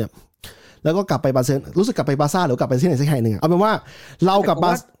อร์ดี้ครอฟเนี่ยแล้วก็กลับไปบาร์เซโลนารู้สึกกลับไปบาร์ซ่าหรือกลับไปที่ไหนสักแห่งนึงเอาเป็นว่าเรากับ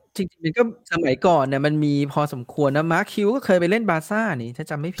บาร์จริงๆมันก็สมัยก่อนเนี่ยมันมีพอสมควรนะมาร์คคิวก็เคยไปเล่นบาร์ซ่านี่ถ้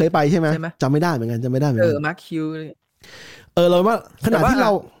าจำไม่ผิดเคยไปใช่ไหมจำไม่ได้เหมือนกันมาร์คคิวเราว่าขณะที่เรา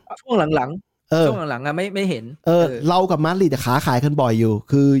ช่วงหลังอะไม่เห็นเรากับมาดริดขาขายกันบ่อยอ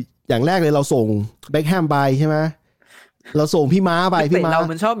ยู่คืออย่างแรกเลยเราส่งเบ็คแฮมไปใช่ไหมเราส่งพี่ม้าไปพี่ม้าเร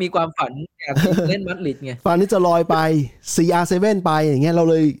ามันชอบมีความฝันอยากเล่นมาดริดไงฝันที่จะลอยไป CR7 ไปอย่างเงี้ยเร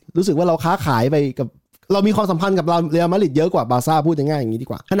าเลยรู้สึกว่าเราค้าขายไปกับเรามีความสัมพันธ์กับเรอัลมาดริดเยอะกว่าบาร์ซ่าพูดง่ายๆอย่าง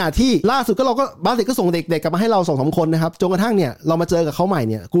นี้ดีกว่าขณะที่ล่าสุดก็เราก็บาร์เซก็ส่งเด็กๆกลับมาให้เรา 2-3 คนนะครับจนกระทั่งเนี่ยเรามาเจอกับเขาใหม่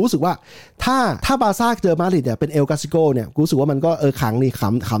เนี่ยกูรู้สึกว่าถ้าบาร์ซ่าเจอมาดริดเนี่ยเป็นเอลกาซิโกเนี่ยกูรู้สึกว่ามันก็ขั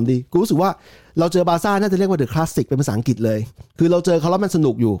งดีขำดีกูรู้สึกว่าเราเจอบาร์ซ่าน่าจะเรียกว่าเดอะคลาสสิกเป็นภาษาอังกฤษเลยคือเราเจอเขาแล้วมันส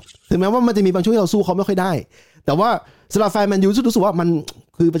นุกอยู่ถึงแม้ว่ามันจะมีบางช่วงที่เราสู้เขาไม่ค่อยได้แต่ว่าสำหรับแฟนแมนยูรู้สึกว่ามัน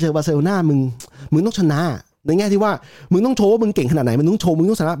คือไปเจอบาร์เซโลนามึงต้องชนะในแง่ที่ว่ามึงต้องโชว์ว่ามึงเก่งขนาดไหนมึงต้องโชว์มึ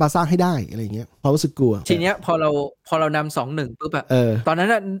งต้องชนะบาร์ซ่าให้ได้อะไรอย่างเงี้ยพอรู้สึกกลัวทีเนี้ยพอเรานำ 2-1 ปุ๊บอะตอนนั้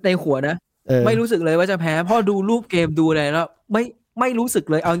นในหัวนะไม่รู้สึกเลยว่าจะแพ้พอดูรูปเกมดูอะไรแล้วไม่รู้สึ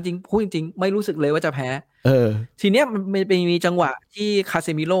กเลยเอาจริงพูดจริงไม่รู้สึกเลยว่าจะแพ้ทีเนี้ยมันมีจังหวะที่คาเ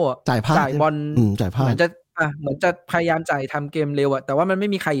ซมิโร่จ่ายบอลเหมือนจะพยายามจ่ายทำเกมเร็วอะแต่ว่ามันไม่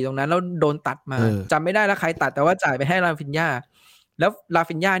มีใครอยู่ตรงนั้นแล้วโดนตัดมาจำไม่ได้แล้วใครตัดแต่ว่าจ่ายไปให้ราฟินญาแล้วรา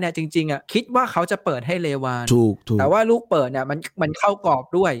ฟินญาเนี่ยจริงๆอ่ะคิดว่าเขาจะเปิดให้เลวานแต่ว่าลูกเปิดเนี่ยมันเข้ากร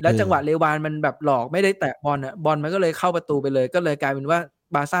อบด้วยแล้วจังหวะเลวานมันแบบหลอกไม่ได้แตะบอลอ่ะบอลมันก็เลยเข้าประตูไปเลยก็เลยกลายเป็นว่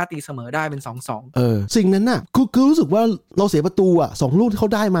าบาร์ซ่าตีเสมอได้เป็น 2-2 สิ่งนั้นน่ะคือรู้สึกว่าเราเสียประตูอ่ะ2ลูกที่เข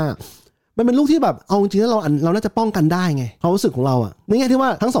าได้มามันเป็นลูกที่แบบเอาจริงๆแล้วเราน่าจะป้องกันได้ไงความรู้สึกของเราอ่ะในแง่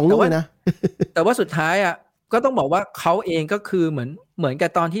ที่ว่าทั้ง2ลูกเลยนะแต่ว่าสุดท้ายอ่ะก็ต้องบอกว่าเขาเองก็คือเหมือ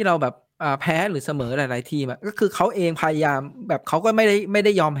นกับตอนที่เราแบบแพ้หรือเสมอหลายๆทีมอ่ะก็คือเขาเองพยายามแบบเขาก็ไม่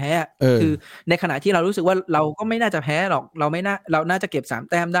ได้ยอมแพ้คือในขณะที่เรารู้สึกว่าเราก็ไม่น่าจะแพ้หรอกเราน่าจะเก็บ3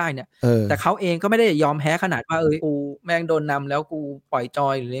แต้มได้เนี่ยแต่เขาเองก็ไม่ได้ยอมแพ้ขนาดว่ากูแม่งโดนนำแล้วกูปล่อย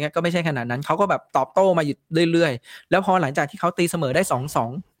จอยหรืออะไรเงี้ยก็ไม่ใช่ขนาดนั้นเขาก็แบบตอบโต้มาอยู่เรื่อยๆแล้วพอหลังจากที่เขาตีเสมอได้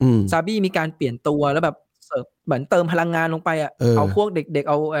 2-2 ซาบี้มีการเปลี่ยนตัวแล้วแบบเหมือนเติมพลังงานลงไปอ่ะเอาพวกเด็กๆ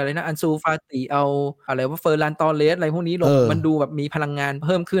เอาอะไรนะอันซูฟาติเอาอะไรว่าเฟอร์ลันตอเรสอะไรพวกนี้ลงมันดูแบบมีพลังงาน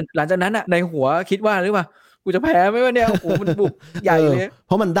เพิ่มขึ้นหลังจากนั้นอ่ะในหัวคิดว่าหรือว่ากูจะแพ้ไหมวะเนี่ยโอ้โหมันบุกใหญ่เลยเพ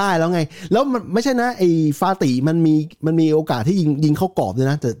ราะมันได้แล้วไงแล้วมันไม่ใช่นะไอ้ฟาติมันมีโอกาสที่ยิงเข้ากรอบเลย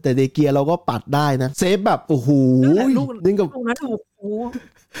นะแต่เดเกียเราก็ปัดได้นะเซฟแบบโอ้โหยิงกับลูกนั้นโอ้โ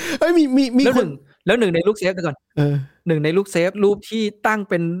หมีคนแล้วหนึ่งในลูกเซฟก่อนหนึ่งในลูกเซฟรูปที่ตั้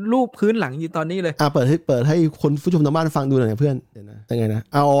งเป็นรูปพื้นหลังอยู่ตอนนี้เลยเปิดให้คนผู้ชมทางบ้านฟังดูหน่อยเพื่อนเดี๋ยวนะยังไงน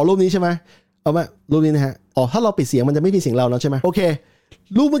ะรูปนี้ใช่ไหมเอามารูปนี้นะฮะถ้าเราปิดเสียงมันจะไม่มีเสียงเราแล้วใช่ไหมโอเค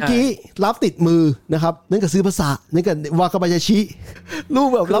รูปเมื่อกี้รับติดมือนะครับนั่นก็ซื้อภาษานั่นก็วากาบายาชิรู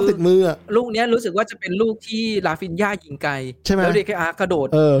ปแบบรับติดมืออ่ะลูกนี้รู้สึกว่าจะเป็นลูกที่ราฟินญายิงไกลใช่ไหมแล้วเดคกระโด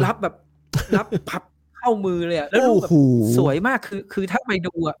ดรับแบบรับพับเข้ามือเลยอ่ะแล้วรูปแบบสวยมากคือถ้าไปดู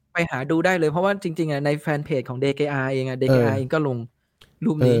อ่ะไปหาดูได้เลยเพราะว่าจริงๆอ่ะในแฟนเพจของ DKR เองอ่ะ DKR เองก็ล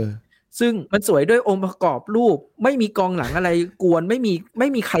งรูปนี้ซึ่งมันสวยด้วยองค์ประกอบรูปไม่มีกองหลังอะไรกวนไม่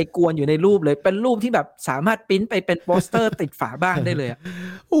มีใครกวนอยู่ในรูปเลยเป็นรูปที่แบบสามารถปริ้นไปเป็นโปสเตอร์ติดฝาบ้านได้เลยอ่ะ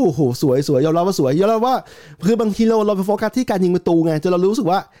โอ้โหสวยยอมรับว่าสวยยอมรับว่าคือบางทีเราไปโฟกัสที่การยิงประตูไงจนเรารู้สึก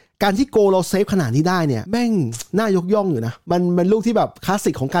ว่าการที่โกเราเซฟขนาดนี้ได้เนี่ยแม่งน่ายกย่องอยู่นะมันลูกที่แบบคลา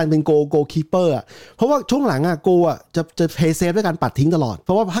สสิกของการเป็นโกคีเปอร์อ่ะเพราะว่าช่วงหลังอ่ะโกอ่ะจะเพย์เซฟด้วยการปัดทิ้งตลอดเ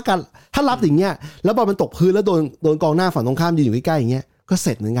พราะว่าถ้ารับอย่างเงี้ยแล้วบอลมันตกพื้นแล้วโดนกองหน้าฝั่งตรงข้ามยืนอยู่ใกล้ๆอย่างเงี้ยก็เส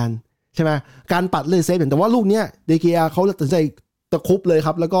ร็จเหมือนกันใช่ไหมการปัดเลยเซฟแต่ว่าลูกเนี้ยเดเกียเขาตัดสินใจตะคุบเลยค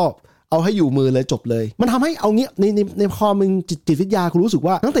รับแล้วก็เอาให้อยู่มือเลยจบเลยมันทำให้เอาเงี้ยในพอมึงจิตวิทยาคุณรู้สึก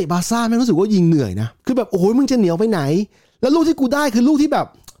ว่านักเตะบาร์ซ่าแม่งรู้สึกว่ายิงเหนื่อยนะคือแบบโอ้โหมึงจะเหนียวไปไหนแล้วลูกที่กูได้คือลูกที่แบ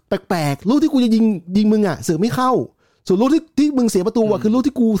บแปลกๆลูกที่กูจะยิงมึงอ่ะเสือไม่เข้า ส่วนลูกที่มึงเสียประตูอ่ะคือลู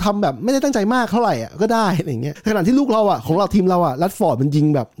กที่กูทำแบบไม่ได้ตั้งใจมากเท่าไหร่อ่ะก็ได้อะไรอย่างเงี้ยขณะที่ลูกเราอ่ะของเราทีมเราอ่ะรัดฟอร์ดมั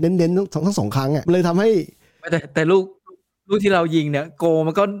นยิงแบบเน้นๆทั้ง2ครั้งอ่ะเลยทำให้แต่ลูกที่เรายิงเนี่ยโก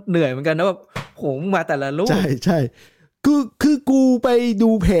มันก็เหนื่อยเหมือนกันนะแบบโหมาแต่ละลูกใช่คือกูไปดู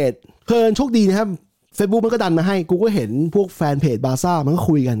เพจเพลินโชคดีนะครับ Facebook มันก็ดันมาให้กูก็เห็นพวกแฟนเพจบาร์ซ่ามันก็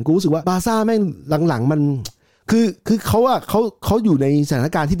คุยกันกูรู้สึกว่าบาร์ซ่าแม่งหลังๆมันคือเขาอยู่ในสถาน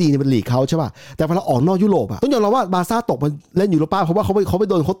การณ์ที่ดีในลีกเขาใช่ป่ะแต่พอเราออกนอกยุโรปอ่ะต้องยอมรับว่าบาร์ซ่าตกมาเล่นยูโรป้าเพราะว่าเขาไป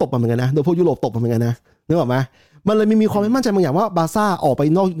โดนเขาตบมาเหมือนกันนะโดนพวกยุโรปตบมาเหมือนกันนะนึกออกไหมมันเลยมีความไม่มั่นใจบางอย่างว่าบาร์ซ่าออกไป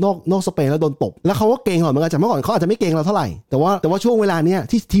นอกสเปนแล้วโดนตบแล้วเขาก็เก่งเหมือนกันจากเมื่อก่อนเขาอาจจะไม่เก่งเราเท่าไหร่แต่ว่าช่วงเวลาเนี้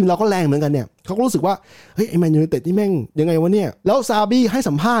ยที่ทีมเราก็แรงเหมือนกันเนี่ยเขาก็รู้สึกว่าเฮ้ยไอ้แมนยูไนเต็ดนี่แม่งยังไงวะเนี่ยแล้วซาบี้ให้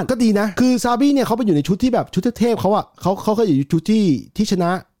สัมภาษณ์ก็ดีนะคือซาบี้เนี่ยเขาไปอยู่ในชุดที่แบบชุดเทพเขาอ่ะเขาก็อยู่ชุดที่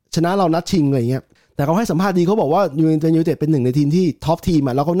ชนะเรานัดชิงอะไรเงี้ยแต่เขาให้สัมภาษณ์ดีเขาบอกว่ายูไนเต็ดเป็นหนึ่งในทีมที่ท็อปที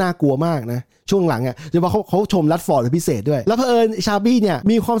มอ่ะแล้วเขาน่ากลัวมากนะช่วงหลังอ่ะโดยเฉพาะเขาชมรัดฟอร์ดเป็นพิเศษด้วยแล้วเผอิญชาบี้เนี่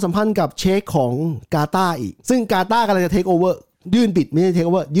ยมีความสัมพันธ์กับเชคของกาตาร์อีกซึ่งกาตาร์กำลังจะเทคโอเวอร์ยื่นบิดไม่ใช่เทค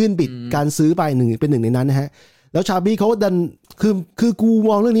โอเวอร์ยื่นบิดการซื้อไปเป็นหนึ่งในนั้นนะฮะแล้วชาบี้เขาดันคือกู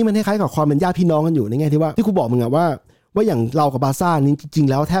มองเรื่องนี้มันคล้ายๆกับความเป็นญาติพี่น้องกันอยู่ในแง่ที่ว่าที่กูบอกมึงอะว่าอย่างเรากับบาร์ซ่านี่จริง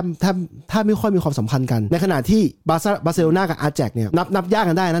ๆแล้วแทบไม่ค่อยมีความสัมพันธ์กันในขณะที่บาร์เซโลนากับอาร์แจ็คเนี่ยนับยาก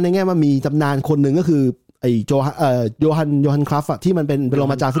กันได้นะในแง่ว่ามีตำนานคนหนึ่งก็คือไอ้โยฮันคราฟที่มันเป็นรอง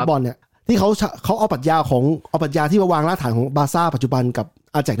อาจารย์ฟุตบอลเนี่ยที่เขาเอาปรัชญาที่มาวางรากฐานของบาร์ซ่าปัจจุบันกับ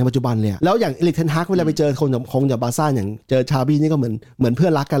อาร์แจ็คในปัจจุบันเลยแล้วอย่างเอริกเทนฮากเวลาไปเจอคนจากบาร์ซ่าอย่างเจอชาบี้นี่ก็เหมือนเพื่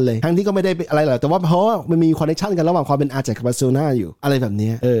อนรักกันเลยทั้งที่ก็ไม่ได้อะไรหรอกแต่ว่าเพราะมันมีคอนเนคชั่นกันระหว่างความเป็นอาร์แจ็คกับบาร์เซโลนาอยู่อะไรแบบ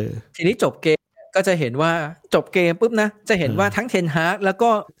นี้ทีนี้จบเกมก็จะเห็นว่าจบเกมปุ๊บนะจะเห็นว่าทั้งเทนฮากแล้ว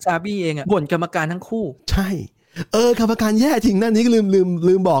ก็ซาบี้เองอ่ะบ่นกรรมการทั้งคู่ใช่กรรมการแย่จริงนั่นนี่ก็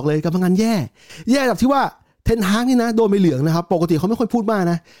ลืมบอกเลยกรรมการแย่แบบที่ว่าเทนฮากนี่นะโดนใบเหลืองนะครับปกติเขาไม่ค่อยพูดมาก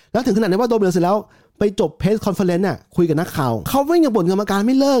นะแล้วถึงขนาดนี้ว่าโดนใบเหลืองเสร็จแล้วไปจบเพสคอนเฟอเรนซ์น่ะคุยกับนักข่าวเขาไม่ยังบ่นกรรมการ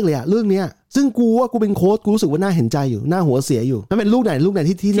ไม่เลิกเลยอะเรื่องเนี้ยซึ่งกูเป็นโค้ชกูรู้สึกว่าน่าเห็นใจอยู่น่าหัวเสียอยู่มันเป็นลูกไหน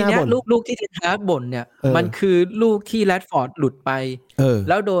ที่น่าบ่นลูกที่เทนฮากบ่นเนี่ยมันคือลูกที่แรดฟอร์ดหลุดไปแ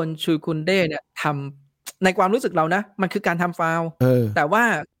ล้วโดนชูคุนเด้เนี่ยทำในความรู้สึกเรานะมันคือการทำฟาวล์แต่ว่า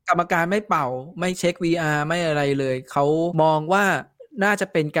กรรมการไม่เป่าไม่เช็ค VR ไม่อะไรเลยเขามองว่าน่าจะ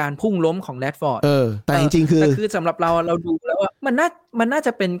เป็นการพุ่งล้มของแรดฟอร์ดแต่จริงๆคือสำหรับเราดูแล้วว่ามันน่า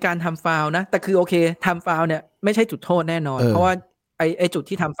จะเป็นการทำฟาวล์นะแต่คือโอเคทำฟาวล์เนี่ยไม่ใช่จุดโทษแน่นอนเพราะว่าไอจุ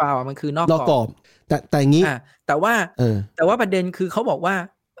ดที่ทำฟาวล์มันคือนอกกรอบแต่อย่างนี้แต่ว่าประเด็นคือเขาบอกว่า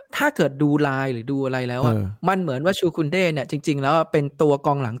ถ้าเกิดดูไลน์หรือดูอะไรแล้วอ่ะมันเหมือนว่าชูคุนเด้เนี่ยจริงๆแล้วเป็นตัวก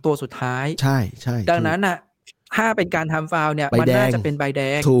องหลังตัวสุดท้ายใช่ดังนั้นอ่ะถ้าเป็นการทำฟาวล์เนี่ยมันน่าจะเป็นใบแ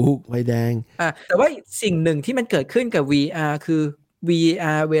ดงถูกใบแดงแต่ว่าสิ่งหนึ่งที่มันเกิดขึ้นกับ VR คือ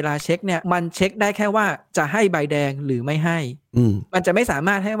VR เวลาเช็คเนี่ยมันเช็คได้แค่ว่าจะให้ใบแดงหรือไม่ให้มันจะไม่สาม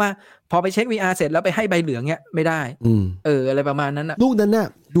ารถให้ว่าพอไปเช็ค VR เสร็จแล้วไปให้ใบเหลืองเนี่ยไม่ได้อะไรประมาณนั้นนะลูกนั้นน่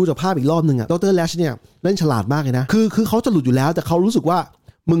ะดูจากภาพอีกรอบนึงอ่ะดร.แลชเนี่ยเล่นฉลาดมากเลยนะคือเขาจะหลุดอยู่แล้วแต่เขารู้สึกว่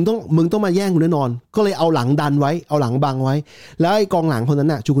ามึงต้องมาแย่งกูแน่นอนก็เลยเอาหลังดันไว้เอาหลังบังไว้แล้วไอ้กองหลังคนนั้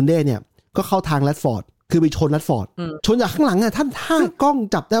นน่ะจูคุนเด้เนี่ยก็เข้าทางแรดฟอร์ดคือไปชนแรดฟอร์ดชนจากข้างหลังอ่ะถ้ากล้อ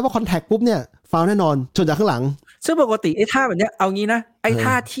งจับได้ว่าคอนแทคปุ๊บเนี่ยฟาวล์แน่นอนชนจากข้างหลังซึ่งปกติไอ้ท่าแบบเนี้ยเอางี้นะไอ้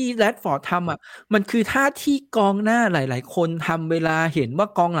ท่าที่แรดฟอร์ดทำอ่ะมันคือท่าที่กองหน้าหลายๆคนทำเวลาเห็นว่า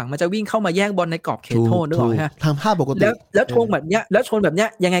กองหลังมันจะวิ่งเข้ามาแย่งบอลในกรอบเขตโทษนึกออกไหมฮะทำท่าปกติแล้วชนแบบเนี้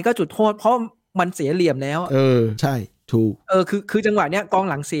ยยังไงก็จุดโทษเพราะมันเสียเหลี่ยมแล้วใช่ถูกคือจังหวะเนี้ยกอง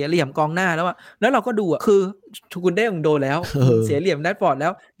หลังเสียเหลี่ยมกองหน้าแล้วอ่ะแล้วเราก็ดูอ่ะคือชูกุนเด้โดนแล้วเสียเหลี่ยมแรดฟอร์ด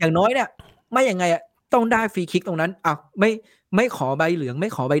แล้วอย่างน้อยเนี่ยไม่ยังไงอ่ะต้องได้ฟรีคิกตรงนั้นไม่ขอใบเหลือง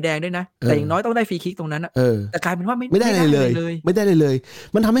ไม่ขอใบแดงด้วยนะแต่อย่างน้อยต้องได้ฟรีคิกตรงนั้นแต่กลายเป็นว่าไม่ได้เลยไม่ได้เลย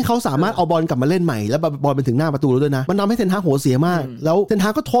มันทำให้เขาสามารถเอาบอลกลับมาเล่นใหม่แล้วบอลไปถึงหน้าประตูแล้วด้วยนะมันทำให้เทนฮากหัวเสียมากแล้วเทนฮ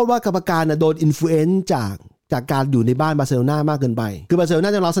ากก็โทษว่ากรรมการโดนอิมโฟเอนซ์จากการอยู่ในบ้านบาร์เซโลนามากเกินไปคือบาร์เซโล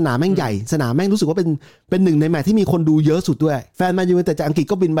นาจะรอสนามแม่งใหญ่สนามแม่งรู้สึกว่าเป็นหนึ่งในแมตช์ที่มีคนดูเยอะสุดด้วยแฟนแมนยูแต่จากอังกฤ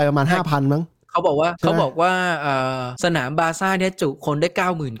ษก็บินไปประมาณ 5,000 มั้งเขาบอกว่าสนามบาร์ซ่าเนี่ยจุคนได้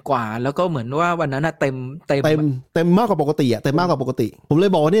 90,000 กว่าแล้วก็เหมือนว่าวันนั้นเต็มมากกว่าปกติเต็มมากกว่าปกติผมเล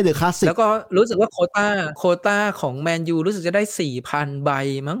ยบอกว่านี่เดอะคลาสสิกแล้วก็รู้สึกว่าโควต้าของแมนยูรู้สึกจะได้ 4,000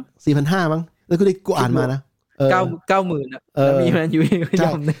 ใบมั้ง 4,500 มั้งแล้วกูอ่านมานะ90,000แล้วมีแมนยูไม่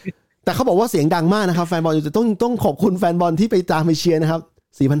ยอมแต่เขาบอกว่าเสียงดังมากนะครับแฟนบอลต้องขอบคุณแฟนบอลที่ไปตามไปเชียร์นะครับ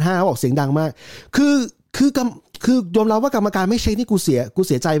 4,500 เขาบอกเสียงดังมากคือยอมรับว่ากรรมการไม่เช็คนี่กู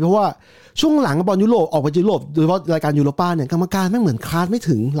เสียใจเพราะว่าช่วงหลังบอลยุโรปออกไปยุโรปโดยเฉพาะรายการยูโรป้าเนี่ยกรรมการแม่งเหมือนคลาดไม่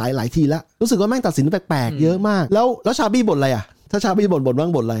ถึงหลายทีแล้วรู้สึกว่าแม่งตัดสินแปลกๆเยอะมากแล้วชาบี้บ่นอะไรอ่ะถ้าชาบี้บ่นบ้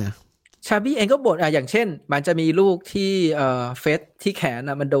างบ่นอะไรอ่ะชาบี้เองก็บ่นอย่างเช่นมันจะมีลูกที่เฟสที่แขน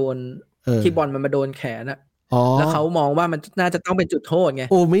มันโดนที่บอลมันมาโดนแขน แล้วเขามองว่ามันน่าจะต้องเป็นจุดโทษไง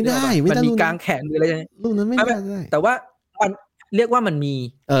โอ้ไม่ได้มันมีกลางแขนหรืออะไรลูกนั้นไม่ได้แต่ว่ามันเรียกว่ามันมี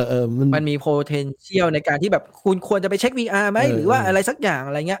มันมี potential ในการที่แบบคุณควรจะไปเช็ค VR ไหมหรือว่าอะไรสักอย่างอ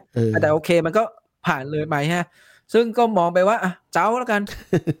ะไรเงี้ยแต่โอเคมันก็ผ่านเลยไปฮะซึ่งก็มองไปว่าอ่ะเจ้าแล้วกัน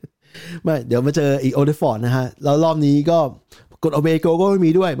ไม่เดี๋ยวมาเจออีกโอเดฟอร์ดนะฮะแล้วรอบนี้ก็กดอเวโกก็ไม่มี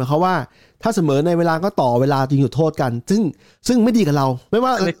ด้วยหมายความว่าถ้าเสมอในเวลาก็ต่อเวลายิงจุดโทษกันซึ่งไม่ดีกับเราไม่ว่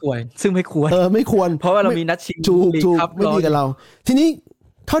าไม่ควรไม่ควรไม่ควรเพราะว่าเรามีนัดชิงถูกไม่ดีกับเราทีนี้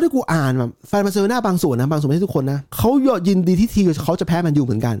เท่าที่กูอ่านแบบแฟนบาร์เซโลนาบางส่วนไม่ใช่ทุกคนนะเขายินดีที่ทีเขาจะแพ้แมนยูเ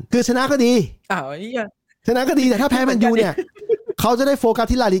หมือนกันคือชนะก็ดีชนะก็ดีแต่ถ้าแพ้แมนยูเนี่ยเขาจะได้โฟกัส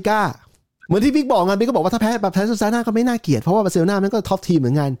ที่ลาลิก้าเหมือนที่บิ๊กบอกไงบิ๊กก็บอกว่าถ้าแพ้แบบแพ้ซูซ่าน่าก็ไม่น่าเกลียดเพราะว่าบาร์เซโลนามันก็ท็อปทีมเห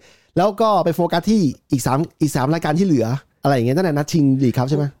มือนกันแล้วก็ไปโฟกัสที่อีก3รายการที่เหลืออะไรอย่างเงี้ยตั้งแต่นัดชิงลีกครับ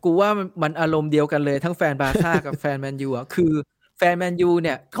ใช่ไหมกูว่ามันอารมณ์เดียวกันเลยทั้งแฟนบาร์ซ่ากับแฟนแมนยูอ่ะคือแฟนแมนยูเ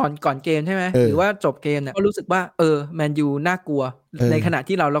นี่ยก่อนเกมใช่ไหมหรือว่าจบเกมเนี่ยก็รู้สึกว่าแมนยูน่ากลัวในขณะ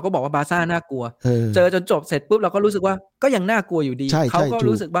ที่เราก็บอกว่าบาร์ซ่าน่ากลัวเจอจนจบเสร็จปุ๊บเราก็รู้สึกว่าก็ยังน่ากลัวอยู่ดีเขาก็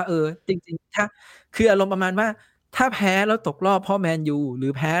รู้สึกว่าจริงๆถ้าคืออารมณ์ประมาณว่าถ้าแพ้แล้วตกรอบเพราะแมนยูหรื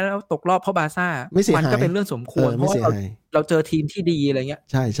อแพ้แล้วตกรอบเพราะบาร์ซ่ามันก็เป็นเรื่องสมควรเพราะว่าเราเจอทีมที่ดีอะไรเงี้ย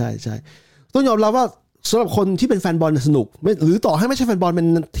ใช่ต้องยอมรับว่าสำหรับคนที่เป็นแฟนบอลสนุกหรือต่อให้ไม่ใช่แฟนบอลเป็น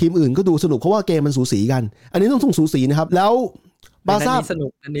ทีมอื่นก็ดูสนุกเพราะว่าเกมมันสูสีกันอันนี้ต้องสูสีนะครับแล้วบาร์ซ่าสนุก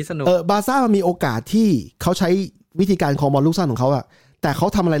บาร์ซ่ามันมีโอกาสที่เขาใช้วิธีการครองบอลลูกสั้นของเขาอะแต่เขา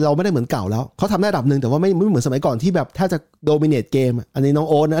ทำอะไรเราไม่ได้เหมือนเก่าแล้วเขาทำได้ระดับนึงแต่ว่าไม่เหมือนสมัยก่อนที่แบบแทบจะโดมิเนตเกมอันนี้น้อง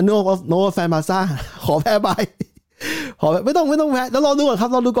โอนนะโน้แฟนบาร์ซ่าขอแพ้ไปขอไม่ต้องแพ้แล้วรอดูก่อนครับ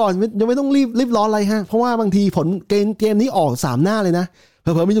รอดูก่อนยังไม่ต้องรีบร้อนอะไรฮะเพราะว่าบางทีผลเกมนี้ออก3หน้าเลยนะเผล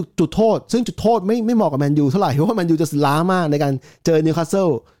อๆมีจุดโทษซึ่งจุดโทษไม่เหมาะกับแมนยูเท่าไหร่เพราะว่าแมนยูจะล้ามากในการเจอนิวคาสเซิล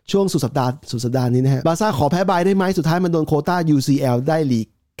ช่วงสุดสัปดาห์นี้นะฮะบาร์ซ่าขอแพ้บายได้ไหมสุดท้ายมันโดนโควต้า UCL ได้ลีก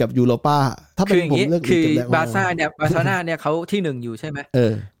กับยูโรป้าถ้าเป็นผมเลือกคือบาร์ซ่าเนี่ยเขาที่1อยู่ใช่ไหม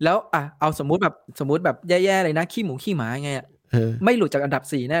แล้วเอาสมมุติแบบแย่ๆเลยนะขี้หมูขี้หมาไงไม่หลุดจากอันดับ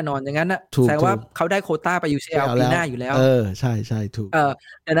4แน่นอนอย่างนั้นนะแสดงว่าเขาได้โควต้าไป UCL ปีหน้าอยู่แล้วใช่ถูก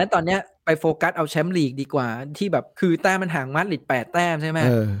ดังนั้นตอนเนี้ยไปโฟกัสเอาแชมป์ลีกดีกว่าที่แบบคือแต้มมันห่างมาดริด8แต้มใช่ไหม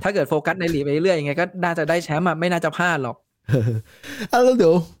ถ้าเกิดโฟกัสในลีกไปเรื่อยยังไงก็น่าจะได้แชมป์ไม่น่าจะพลาดหรอกแล้วเดี๋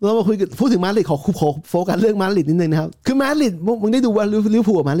ยวเรามาพูดถึงมาดริดขอโฟกัสเรื่องมาดริดนิดนึงนะครับคือมาดริดมึงได้ดูว่าลิเวอร์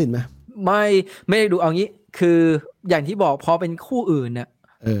พูลกับมาดริดไหมไม่ได้ดูเอางี้คืออย่างที่บอกพอเป็นคู่อื่นเนี่ย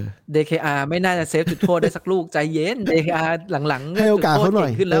DKR ไม่น่าจะเซฟจุดโทษได้สักลูกใจเย็น DKR หลังๆให้โอกาสเขาหน่อ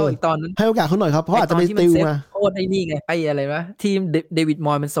ยขึ้นแล้วอีกตอนนั้นให้โอกาสเขาหน่อยครับเพราะอาจจะไปติวมาโทษไอ้นี่ไงไอ้อะไรวะทีมเดวิดม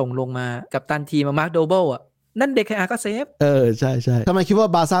อยมันส่งลงมากับตันทีมมาร์คโดเบิลอ่ะนั่น DKR ก็เซฟใช่ทำไมคิดว่า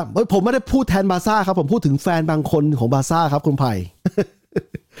บาร์ซ่าผมไม่ได้พูดแทนบาร์ซ่าครับผมพูดถึงแฟนบางคนของบาร์ซ่าครับคุณไผ่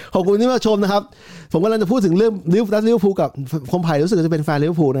ขอบคุณที่มาชมนะครับผมกำลังจะพูดถึงเรื่องลิเวอร์พูลกับคุณไผ่รู้สึกจะเป็นแฟนลิเ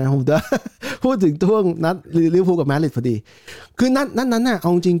วอร์พูลนะผมจะพูดถึงช่วงนัดลิเวอร์พูลกับมาดริดพอดีคือนัดนั้นน่ะเอ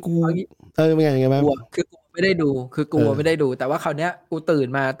าจริงกูเป็นไงบ้างคือกูไม่ได้ดูแต่ว่าคราวเนี้ยกูตื่น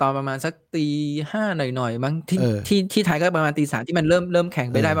มาตอนประมาณสัก 5:00 หน่อยๆมั้งที่ไทยก็ประมาณ 3:00ที่มันเริ่มแข่ง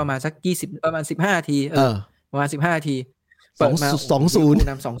ไปได้ประมาณสัก20ประมาณ15นาทีประมาณ15นาทีเปิดมา 2-0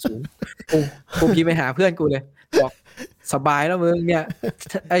 นำ 2-0 กูพิมพ์ไปหาเพื่อนกูเลยบอกสบายแล้วมึงเนี่ย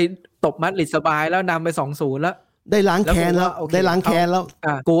ไอ้ตบมัดริดสบายแล้วนำไป 2-0 แล้วได้ล้างแค้นแล้ว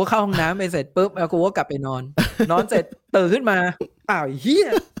กูก็เข้าห้องน้ำไปเสร็จปุ๊บแล้วกูก็กลับไปนอนเสร็จตื่นขึ้นมาเหี้ย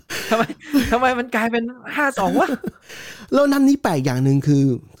ทำไมมันกลายเป็น 5-2 วะแล้วนัดนี้แปลกอย่างนึง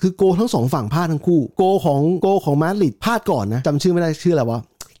คือโกทั้ง2ฝั่งพลาดทั้งคู่โกของมาดริดพลาดก่อนนะจำชื่อไม่ได้ชื่ออะไรวะ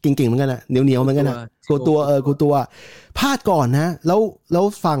เก่งๆเหมือนกันนะเหนียวๆเหมือนกันนะโกตัวพลาดก่อนนะแล้ว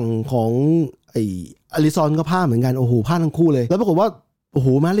ฝั่งของไอ้อลิซอนก็พลาดเหมือนกันโอ้โหพลาดทั้งคู่เลยแล้วปรากฏว่าโอ้โห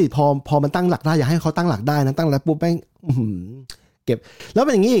มาดริดพอมันตั้งหลักได้อยากให้เขาตั้งหลักได้นะตั้งหลักปุ๊บแม่งเก็บแล้วเ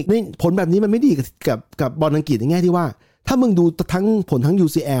ป็นอย่างนี้อีกนี่ผลแบบนี้มันไม่ดีกับบอลอังกฤษในแง่ที่ว่าถ้ามึงดูทั้งผลทั้ง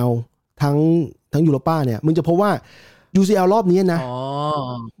UCL ทั้งยูโรป้าเนี่ยมึงจะพบว่า UCL รอบนี้นะ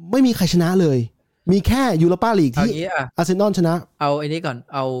ไม่มีใครชนะเลยมีแค่ยูโรป้าลีกที่อาร์เซนอลชนะเอาไอ้นี้ก่อน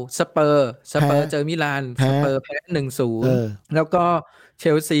เอาสเปอร์เจอมิลานสเปอร์แพ้ 1-0 แล้วก็เช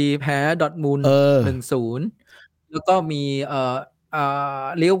ลซีแพ้ดอร์ทมุนด์ 1-0 แล้วก็มี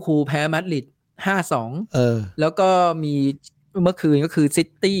ลิเวอร์พูลแพ้มาดริด 5-2 แล้วก็มีเมื่อคืนก็คือซิ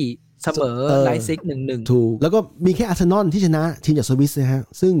ตี้เสมอไลป์ซิก 1-1 ถูกแล้วก็มีแค่อาร์เซนอลที่ชนะทีมจากสวิสนะฮะ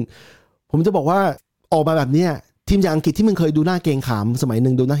ซึ่งผมจะบอกว่าออกมาแบบนี้ทีมจากอังกฤษที่มึงเคยดูหน้าเกรงขามสมัยห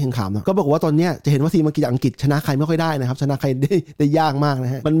นึ่งดูหน้าเกรงขามก็บอกว่าตอนนี้จะเห็นว่าทีมอังกฤษชนะใครไม่ค่อยได้นะครับชนะใครได้ยากมากน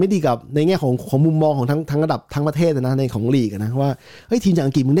ะฮะมันไม่ดีกับในแง่ของมุมมองของทั้งระดับทั้งประเทศนะในของลีกนะว่าเฮ้ยทีมจาก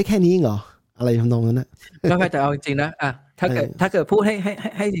อังกฤษมึงได้แค่นี้เหรออะไรทำนองนั้นนะก็แต่เอาจริงๆนะถ้าเกิดพูด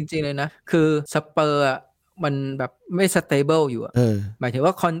ให้จริงๆเลยนะคือสเปอร์ มันแบบไม่สเตเบิลอยู่หมายถึงว่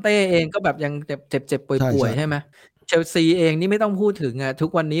าคอนเต้เองก็แบบยังเจ็บป่วยใช่ไหมเชลซีเองนี่ไม่ต้องพูดถึงทุ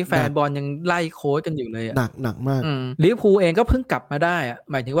กวันนี้แฟนบอลยังไล่โค้ชกันอยู่เลยหนักมากลิเวอร์พูลเองก็เพิ่งกลับมาได้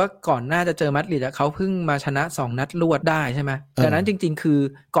หมายถึงว่าก่อนหน้าจะเจอมาดริดเขาเพิ่งมาชนะ2นัดรวดได้ใช่ไหมดังนั้นจริงๆคือ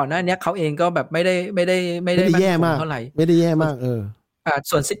ก่อนหน้านี้เขาเองก็แบบไม่ได้แย่มากเท่าไหร่ไม่ได้แย่มาก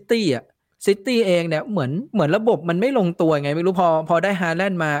ส่วนซิตี้เองเนี่ยเหมือนระบบมันไม่ลงตัวไงไม่รู้พอได้ฮาแล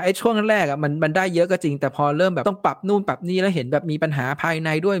นด์มาไอ้ช่วงแรกมันได้เยอะก็จริงแต่พอเริ่มแบบต้องปรับนู่นปรับนี่แล้วเห็นแบบมีปัญหาภายใน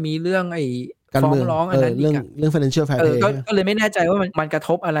ด้วยมีเรื่องไอ้ฟ้องร้องอันนั้นเรื่อง financial fair play ก็เลยไม่แน่ใจว่ามันกระท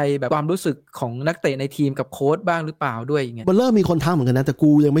บอะไรแบบความรู้สึกของนักเตะในทีมกับโค้ชบ้างหรือเปล่าด้วยอย่างเงี้ยมันเริ่มมีคนทักเหมือนกันนะแต่กู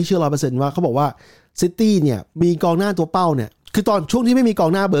ยังไม่เชื่อ 100% ว่าเขาบอกว่าซิตี้เนี่ยมีกองหน้าตัวเป้าเนี่ยคือตอนช่วงที่ไม่มีกอ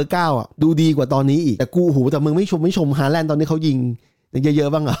งหน้าเบอร์9อ่ะดูดีกว่าตอนนี้อีกแต่กูหูแต่มึงไม่ชมฮาแลนด์ตอนนี้เขายิงเยอะ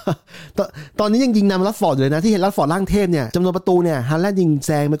ๆบ้างเหรอตอนนี้ยังยิงนำรัดฟอร์ดอยู่เลยนะที่เห็นรัดฟอร์ดล่างเทพเนี่ยจำนวนประตูเนี่ยฮาแลนด์ยิงแ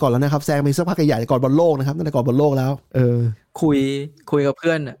ซงไปก่อนแล้วนะครับแซงไปสักพักใหญ่ก่อนบอลโลกนะครับตั้งแต่ก่อนบอลโลกแล้วคุยกับเ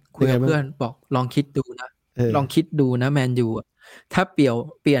พื่อนบอกลองคิดดูนะลองคิดดูนะแมนยูถ้าเป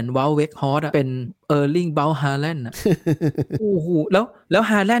ลี่ยนวาลเวกฮอสเป็นเออร์ลิงเบลฮาแลนด์โอ้โหแล้ว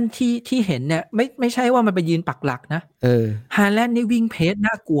ฮาแลนด์ที่เห็นเนี่ยไม่ใช่ว่ามันไปยืนปักหลักนะฮาแลนด์นี่วิ่งเพส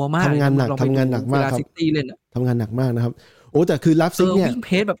น่ากลัวมากทำงานหนักมากครับทำงานหนักมากนะครับโอ้แต่คือลัฟซิกเนี่ยวิ่งเพ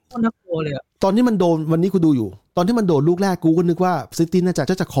สแบบโคตรน่ากลัวเลยตอนที่มันโดนวันนี้กูดูอยู่ตอนที่มันโดนลูกแรกกูก็นึกว่าซิตี้น่า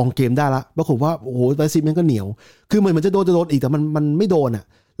จะครองเกมได้ละปรากฏว่าโอ้โหลัฟซิกมันก็เหนียวคือเหมือนมันจะโดนอีกแต่มันไม่โดนอ่ะ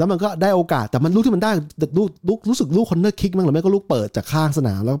แล้วมันก็ได้โอกาสแต่มันลูกที่มันได้รู้สึกลูกคอนเนอร์คิกมั้งหรือไม่ก็ลูกเปิดจากข้างสน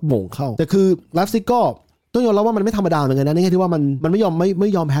ามแล้วโหม่งเข้าแต่คือลัฟซิกก็ต้องยอมรับว่ามันไม่ธรรมดาเหมือนกันนะในแง่ที่ว่ามันไม่ย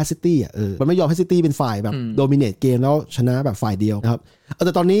อมแพ้ซิตี้มันไม่ยอมให้ซิตี้เป็นฝ่ายแบบโดมิเนตเกมแล้วชนะแบบฝ่ายเดียวนะครับแ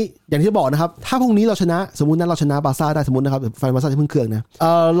ต่ตอนนี้อย่างที่บอกนะครับถ้าพรุ่งนี้เราชนะสมมุตินั้นเราชนะบาร์ซ่าได้สมมุตินะครับแฟนบาร์ซ่าจะเพิ่งเครื่องนะ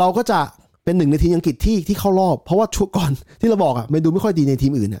เราก็จะเป็นหนึ่งในทีมอังกฤษที่เข้ารอบเพราะว่าช่วงก่อนที่เราบอกไม่ดูไม่ค่อยดีในที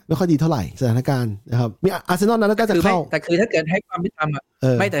มอื่นไม่ค่อยดีเท่าไหร่สถานการณ์นะครับมีอาร์เซนอลนั้นก็จะเข้าแต่คือถ้าเกิดให้ความเป็นธรรม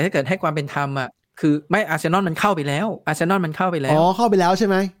ไม่แต่ถ้าเกิดให้ความเป็นธรรมคือไม่อาร์เซนอลมันเข้าไปแล้วเข้าไปแล้วเข้าไปแล้วใช่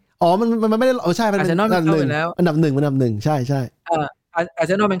ไหมมันไม่ได้ใช่อาร์เซนอลมันเข้าไปแล้วอันดับหนึ่งใช่อาร์เ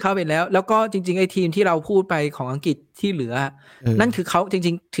ซนอลมันเข้าไปแล้วก็จริงๆไอ้ทีมที่เราพูดไปของอังกฤษที่เหลือนั่นคือเขาจ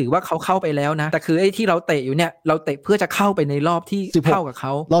ริงๆถือว่าเขาเข้าไปแล้วนะแต่คือไอ้ที่เราเตะอยู่เนี่ยเราเตะเพื่อจะเข้าไปในรอบที่เท่ากับเข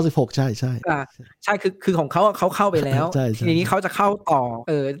ารอบ16ใช่ใช่คือของเขาเข้าไปแล้วทีนี้เขาจะเข้าต่อ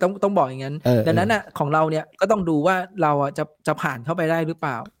ต้องบอกอย่างนั้นดังนั้นของเราเนี่ยก็ต้องดูว่าเราจะผ่านเข้าไปได้หรือเป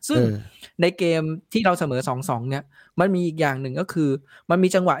ล่าซึ่งในเกมที่เราเสมอ 2-2 เนี่ยมันมีอีกอย่างหนึ่งก็คือมันมี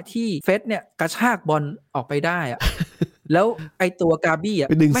จังหวะที่เฟสเนี่ยกระชากบอลออกไปได้แล้วไอตัวกาบี้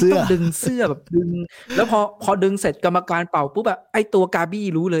ไม่ต้องดึงเสื้อแบบดึงแล้วพอดึงเสร็จกรรมการเป่าปุ๊บไอตัวกาบี้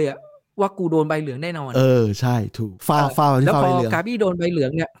รู้เลยว่ากูโดนใบเหลืองแน่นอนใช่ถูกฟาวแล้วพอกาบี้โดนใบเหลือ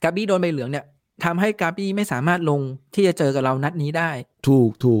งเนี่ยทำให้กาบี้ไม่สามารถลงที่จะเจอกับเรานัดนี้ได้ถู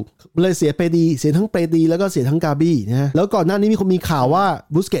กเลยเสียเปดีเสียทั้งเปดีแล้วก็เสียทั้งกาบี้นะแล้วก่อนหน้านี้มีข่าวว่า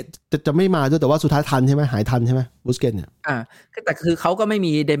บุสเกตจะไม่มาด้วยแต่ว่าสุดท้ายทันใช่ไหมหายทันใช่ไหมบุสเกตเนี่ยแต่คือเขาก็ไม่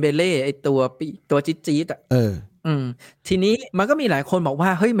มีเดมเบเล่ไอตัวจี๊ดทีนี้มันก็มีหลายคนบอกว่า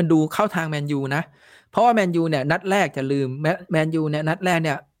เฮ้ยมันดูเข้าทางแมนยูนะเพราะว่าแมนยูเนี่ยนัดแรกจะลืมแมนยูเนี่ยนัดแรกเ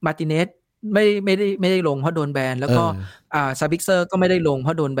นี่ยมาร์ติเนสไม่ได้ลงเพราะโดนแบนแล้วก็ซาบิกเซอร์ก็ไม่ได้ลงเพร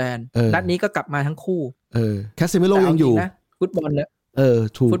าะโดนแบนนัดนี้ก็กลับมาทั้งคู่แคสเซมิโลยังอยู่นะฟุตบอลเนี่ย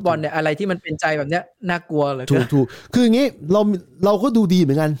ถูกฟุตบอลเนี่ยอะไรที่มันเป็นใจแบบเนี้ยน่ากลัวเลยถูกคืออย่างงี้เราก็ดูดีเห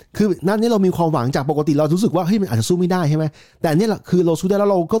มือนกันคือนัดนี้เรามีความหวังจากปกติเรารู้สึกว่าเฮ้ยมันอาจจะสู้ไม่ได้ใช่ไหมแต่อันนี้แหละคือเราสู้ได้แล้ว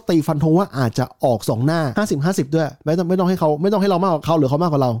เราก็ตีฟันธงว่าอาจจะออก2หน้า 50-50 ด้วยไม่ต้องให้เรามากกว่าเขาหรือเขามา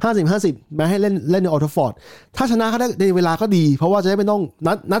กกว่าเรา 50-50 ไม่ให้เล่นในออลด์แทราฟฟอร์ดถ้าชนะเขาได้ในเวลาก็ดีเพราะว่าจะได้ไม่ต้อง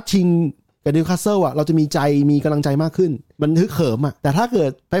นัดชิงกับนิวคาสเซิลเราจะมีกำลังใจมากขึ้นมันฮึกเหิมแต่ถ้าเกิ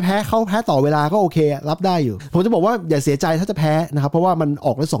ดไปแพ้ต่อเวลาก็โอเครับได้อยู่ผมจะบอกว่าอย่าเสียใจถ้าจะแพ้นะครับเพราะว่ามันอ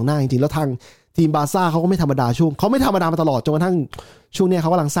อกได้2หน้าจริงๆแล้วทางทีมบาร์ซ่าเขาก็ไม่ธรรมดาเขาไม่ธรรมดามาตลอดจนกระทั่งช่วงนี้เขา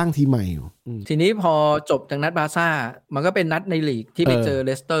กำลังสร้างทีมใหม่อยู่ทีนี้พอจบจากนัดบาร์ซ่ามันก็เป็นนัดในลีกที่ไปเจอเ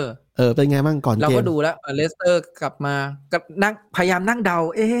ลสเตอร์เป็นไงบ้างก่อนเกมเราก็ดูแล้วเลสเตอร์กลับมากับนั่งพยายามนั่งเดา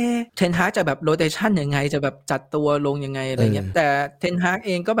เทนฮากจะแบบโรเตชันยังไงจะแบบจัดตัวลงยังไงอะไรเงี้ยแต่เทนฮากเ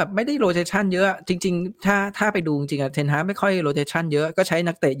องก็แบบไม่ได้โรเตชันเยอะจริงๆถ้าไปดูจริงๆเทนฮากไม่ค่อยโรเตชันเยอะก็ใช้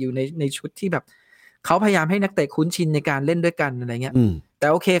นักเตะอยู่ในชุดที่แบบเขาพยายามให้นักเตะคุ้นชินในการเล่นด้วยกันอะไรเงี้ยแต่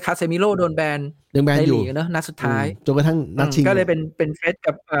โอเคคาเซมิโร่โดนแบนในลีกเนอะนัดสุดท้ายจนกระทั่งนัดชิงก็เลยเป็นเฟส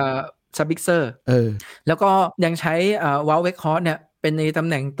กับซาบิกเซอร์แล้วก็ยังใช้วาลเวคฮอสเนี่ยเป็นในตำ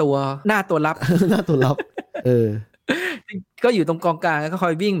แหน่งตัวหน้าตัวรับ หน้าตัวรับก็อยู่ตรงกองกลางแล้วก็ค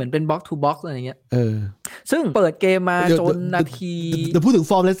อยวิ่งเหมือนเป็นบ็อกซ์ทูบ็อกซ์อะไรอย่างเงี้ยซึ่งเปิดเกมมาจนนาทีเดี๋ยวพูดถึง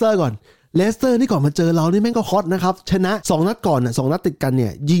ฟอร์มเลสเตอร์ก่อนเลสเตอร์นี่ก่อนมาเจอเรานี่แม่งก็ฮอตนะครับชนะ2นัดก่อน2นัดติดกันเนี่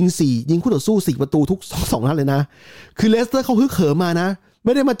ยยิงคู่ต่อสู้4ประตูทุก2นัดเลยนะคือเลสเตอร์เขาฮึกเหิมมานะไ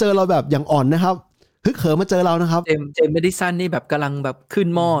ม่ได้มาเจอเราแบบอย่างอ่อนนะครับ ฮึกเหิมมาเจอเรานะครับเจมส์เมดิสันนี่แบบกำลังแบบขึ้น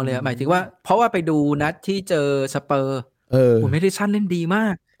หม้อเลยหมายถึงว่าเพราะว่าไปดูนัดที่เจอสเปอร์เมดิสันเล่นดีมา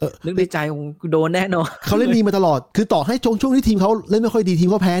กนึกในใจโดนแน่นอนเขาเล่นดีมาตลอดคือต่อให้ช่วงที่ทีมเขาเล่นไม่ค่อยดีทีม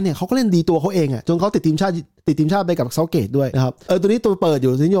เขาแพ้เนี่ยเขาก็เล่นดีตัวเขาเองอ่ะจนเขาติดทีมชาติไปกับเซาเกตด้วยนะครับตัวนี้ตัวเปิดอ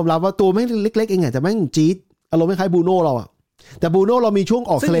ยู่นิยมรับว่าตัวไม่เล็กๆเองอ่ะแต่แม่งจี๊ดอารมณ์คล้ายบรูโน่เราอ่ะแต่บรูโน่เรามีช่วง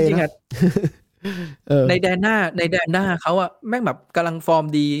ออกทะเลนะในแดนหน้าเขาอะแม่งแบบกำลังฟอร์ม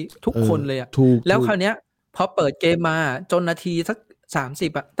ดีทุกคนเลยอะแล้วคราวเนี้ยพอเปิดเกมมาจนนาทีสัก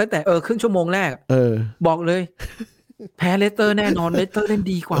30อะตั้งแต่ครึ่งชั่วโมงแรกบอกเลยแพ้เลสเตอร์แน่นอนเลสเตอร์เล่น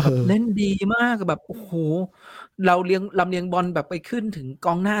ดีกว่าเล่นดีมากแบบโอ้โหเราลำเลียงบอลแบบไปขึ้นถึงก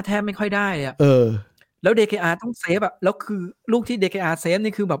องหน้าแทบไม่ค่อยได้อะแล้ว DKR ต้องเซฟอะแล้วคือลูกที่ DKR เซฟ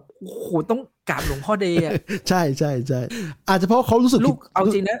นี่คือแบบโอ้โหต้องกราบหลวงพ่อเดย์อะใช่อาจจะเพราะเขารู้สึกลูกเอา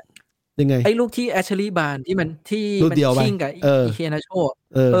จริงนะยังไงไอ้ลูกที่แอชลีย์บาร์นที่มันชิงกับอีเคียนาโช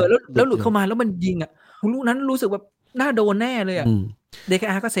แล้วหลุดเข้ามาแล้วมันยิงอ่ะลูกนั้นรู้สึกแบบน่าโดนแน่เลยอ่ะ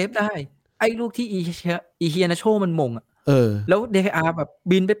DKR ก็เซฟได้ไอ้ลูกที่อีเคียนาโชมันมงอ่ะแล้ว DKR แบบ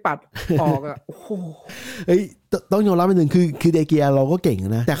บินไปปัดออกอ่ะโอ้โหเฮ้ยต้องยอมรับไปหนึ่งคือ DKR เราก็เก่ง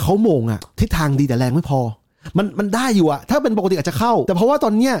นะแต่เขามงอ่ะทิศทางดีแต่แรงไม่พอมันได้อยู่อะถ้าเป็นปกติอาจจะเข้าแต่เพราะว่าตอ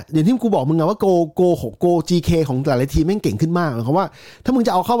นเนี้ยอย่างที่กูบอกมึงไงว่าโก GK ของแต่ละทีมแม่งเก่งขึ้นมากเพราะว่าถ้ามึงจ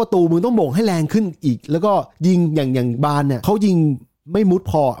ะเอาเข้าประตูมึงต้องโบ่งให้แรงขึ้นอีกแล้วก็ยิงอย่างบานเนี่ยเขายิงไม่มุด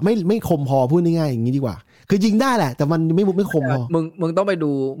พอไม่คมพอพูดง่ายๆอย่างนี้ดีกว่าคือยิงได้แหละแต่มันไม่มุดไม่คมพอมึงต้องไป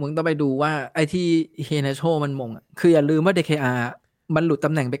ดูว่าไอ้ที่เฮนาโชมันมงอะคืออย่าลืมว่า DKRมันหลุดต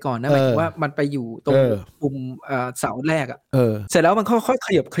ำแหน่งไปก่อนนะหมายถึงว่ามันไปอยู่ตรงปุ่มเสาแรกอ่ะเสร็จแล้วมันค่อยๆข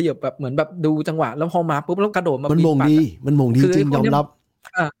ยับแบบเหมือนแบบดูจังหวะแล้วพอมาปุ๊บแล้วกระโดดมามันมงดีจริงยอมรับ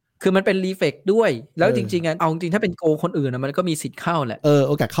คือมันเป็นรีเฟกด้วยแล้วจริงๆอ่ะเอาจริงถ้าเป็นโกคนอื่นนะมันก็มีสิทธิ์เข้าแหละ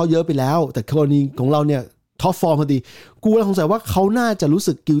โอกาสเข้าเยอะไปแล้วแต่กรณีของเราเนี่ยท็อปฟอร์มพอดีกูเลยสงสัยว่าเขาน่าจะรู้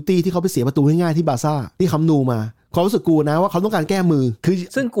สึกกิลตี้ที่เขาไปเสียประตูง่ายๆที่บาซ่าที่คัมนูมาความรู้สึกกูนะว่าเขาต้องการแก้มือคือ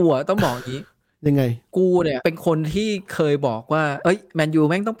ซึ่งกูต้องบอกอย่างนี้ยังไงกูเนี่ยเป็นคนที่เคยบอกว่าแมนยู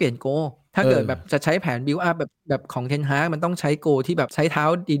แม่งต้องเปลี่ยนโกถ้าเกิดแบบจะใช้แผนบิวอัพแบบของเทนฮากมันต้องใช้โกที่แบบใช้เท้า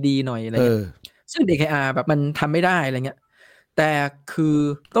ดีๆหน่อยอะไรเงี้ยซึ่ง DKR แบบมันทำไม่ได้อะไรเงี้ยแต่คือ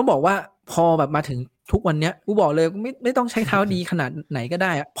ต้องบอกว่าพอแบบมาถึงทุกวันเนี้ยกูบอกเลยไม่ต้องใช้เท้าดีขนาดไหนก็ไ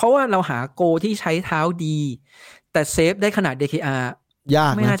ด้เพราะว่าเราหาโกที่ใช้เท้าดีแต่เซฟได้ขนาด DKR ยา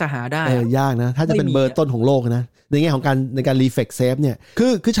กไม่น่าจะหาได้ยากนะถ้าจะเป็นเบอร์ต้นของโลกนะในแง่ของการรีเฟกเซฟเนี่ย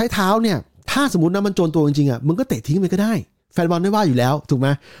คือใช้เท้าเนี่ยถ้าสมมตินะมันโจรตัวจริงๆอ่ะมึงก็เตะทิ้งไปก็ได้แฟนบอลไม่ว่าอยู่แล้วถูกไหม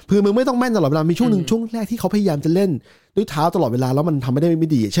คือมึงไม่ต้องแม่นตลอดเวลามีช่วงแรกที่เขาพยายามจะเล่นด้วยเท้าตลอดเวลาแล้วมันทำไม่ได้ไม่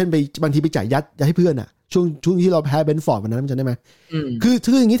ดีเช่นไปบางทีไปจ่ายยัดให้เพื่อนอ่ะช่วงที่เราแพ้เบนฟอร์ดวันนั้นจำได้ไหมคื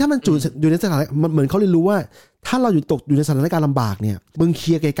ออย่างนี้ถ้ามันอยู่ในสถานเหมือนเขาเรียนรู้ว่าถ้าเราอยู่ในสถานการณ์ลำบากเนี่ยมึงเค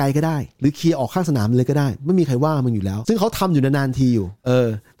ลียร์ไกลๆก็ได้หรือเคลียร์ออกข้างสนามเลยก็ได้ไม่มีใครว่ามึงอยู่แล้วซึ่งเขาทำอยู่นานๆทีอยู่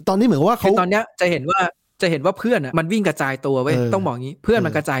ตอนนี้เหมือนว่าเขาตอนเนี้ยจะเห็นว่าเพื่อนอ่ะมันวิ่งกระจายตัวเว้ยต้องบอกงี้เพื่อนมั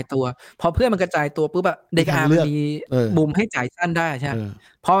นกระจายตัวพอเพื่อนมันกระจายตัวปุ๊บอะDKRมันมีมุมให้จ่ายสั้นได้ใช่ไหม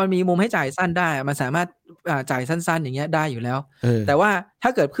พอมันมีมุมให้จ่ายสั้นได้มันสามารถจ่ายสั้นๆอย่างเงี้ยได้อยู่แล้วแต่ว่าถ้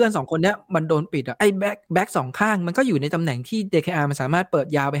าเกิดเพื่อน2คนเนี้ยมันโดนปิดอ่ะไอ้แบ็ค2ข้างมันก็อยู่ในตำแหน่งที่ DKR มันสามารถเปิด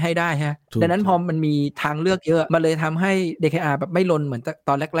ยาวไปให้ได้ฮะดังนั้นพอมันมีทางเลือกเยอะมันเลยทำให้ DKR แบบไม่ลนเหมือนต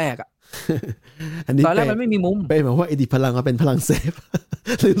อนแรกๆอ่ะตอนแรกมันไม่มีมุมเป็นเหมือนว่าเอดิพลังเป็นพลังเซฟ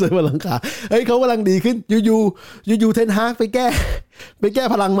เลยพลังขาเขากำลังดีขึ้นอยู่เทนฮากไปแก้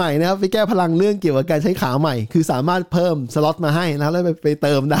พลังใหม่นะครับไปแก้พลังเรื่องเกี่ยวกับการใช้ขาใหม่คือสามารถเพิ่มสล็อตมาให้นะแล้วไปเ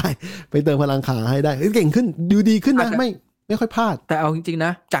ติมได้ไปเติมพลังขาให้ได้เก่งขึ้นดูดีขึ้นนะไม่ค่อยพลาดแต่เอาจริงๆน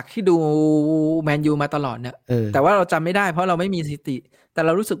ะจากที่ดูแมนยูมาตลอดเนี่ยแต่ว่าเราจำไม่ได้เพราะเราไม่มีสถิติแต่เร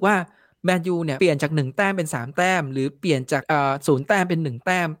ารู้สึกว่าแมนยูเนี่ยเปลี่ยนจาก1แต้มเป็น3แต้มหรือเปลี่ยนจาก0แต้มเป็น1แ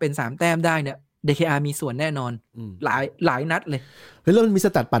ต้มเป็น3แต้มได้เนี่ย DKR มีส่วนแน่นอนหลายนัดเลยเฮ้ยแล้วมันมีส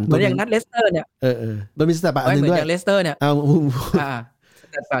แตทปั่นเหมือนอย่างนัดเลสเตอร์เนี่ยมันมีสแตทปั่นอันนึงด้วยเหมือนอย่างเลสเตอร์เนี่ยส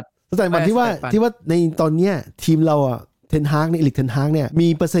แตทปั่นที่ว่าในตอนเนี้ยทีมเราอ่ะเทนฮากในอีลิกเทนฮากเนี่ยมี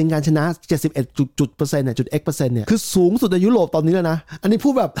เปอร์เซ็นต์การชนะ 71% เนี่ย.x% เนี่ยคือสูงสุดในยุโรปตอนนี้แล้วนะอันนี้พู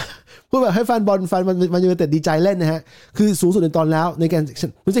ดแบบให้แฟนบอลมันยูไนเต็ดดีใจเล่นนะฮะคือสูงสุดในตอนแล้วในการ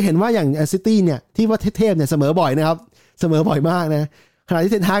คุณจะเห็นว่าอย่างซิตี้เนี่ยที่ว่าเทพๆเนี่ยเสมอบ่อยนะครับเสมอบ่อยมากนะขณะ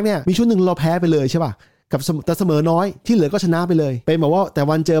ที่เทนฮากเนี่ยมีช่วงนึงเราแพ้ไปเลยใช่ป่ะกับแต่เสมอน้อยที่เหลือก็ชนะไปเลยเป็นแบบว่าแต่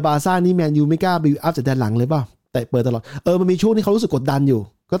วันเจอบาร์ซ่านี่แมนยูไม่กล้าบิวอัพจากด้านหลังเลยป่ะเตะเปิดตลอดมันมีช่วงที่เขารู้สึกกดดันอยู่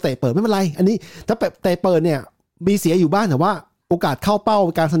ก็เตะเปิดไม่เป็นไรอันนี้ถ้าเตะเปิดเนี่ยมีเสียอยู่บ้างแต่ว่าโอกาสเข้าเป้า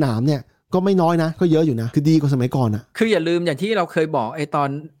กลางสนามเนี่ยก็ไม่น้อยนะก็เยอะอยู่นะคือดีกว่าสมัยก่อนอ่ะคืออย่าลืมอย่างที่เราเคยบอกไอต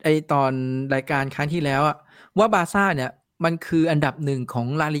อนรายการครั้งที่แล้วอะว่าบาร์ซ่าเนี่ย มันคืออันดับ1ของ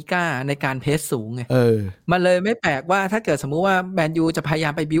ลาลิก้าในการเพสสูงไงมันเลยไม่แปลกว่าถ้าเกิดสมมุติว่าแมนยูจะพยายา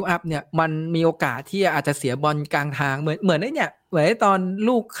มไปบิวอัพเนี่ยมันมีโอกาสที่อาจจะเสียบอลกลางทางเหมือนไอ้เนี่ยเหมือนตอน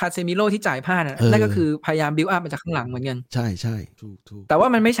ลูกคาเซมิโร่ที่จ่ายพลาดนั่นก็คือพยายามบิวอัพมาจากข้างหลังเหมือนกันใช่ถูกแต่ว่า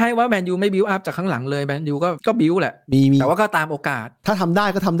มันไม่ใช่ว่าแมนยูไม่บิวอัพจากข้างหลังเลยแมนยูก็บิวแหละแต่ว่าก็ตามโอกาสถ้าทำได้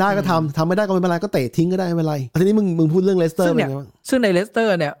ก็ทำไม่ได้ก็ไม่เป็นไรก็เตะทิ้งก็ได้ไม่เป็นไรทีนี้มึงพูดเรื่องเลสเตอร์ซึ่งในเลสเตอ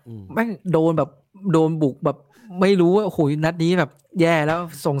ร์เนี่ยแม่งโดนบุกแบบไม่รู้ว่าโอ้โหนัดนี้แบบแย่แล้ว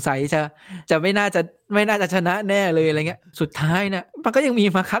สงสัยจะไม่น่าจะชนะแน่เลยอะไรเงี้ยสุดท้ายเนี่ยมันก็ยังมี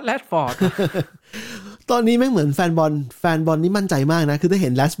มาคัตแรดฟอร์ด ตอนนี้แม่งเหมือนแฟนบอลนี่มั่นใจมากนะคือถ้าเห็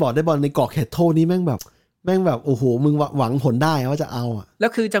นแรชฟอร์ดได้บอลในกรอบเขตโทษนี้แม่งแบบโอ้โหมึงหวังผลได้ว่าจะเอาอ่ะแล้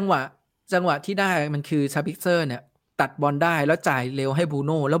วคือจังหวะที่ได้มันคือซาบิกเซอร์เนี่ยตัดบอลได้แล้วจ่ายเร็วให้บรูโ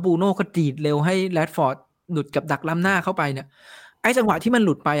น่แล้วบรูโน่ก็ดีดเร็วให้แรดฟอร์ดหลุดกับดักล้ำหน้าเข้าไปเนี่ยไอ้จังหวะที่มันห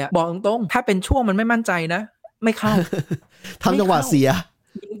ลุดไปอ่ะบอกตรงๆถ้าเป็นช่วงมันไม่มั่นใจนะไม่เข้า ทำจังหวะเสีย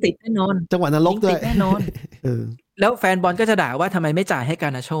ยิงติดแน่นอนจังหวะนรกด้วยแน่นอนแล้วแฟนบอลก็จะด่าว่าทำไมไม่จ่ายให้กา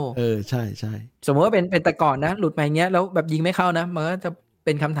นาโชใช่สมมติว่าเป็นแต่ก่อนนะหลุดไปเงี้ยแล้วแบบยิงไม่เข้านะมันก็จะเ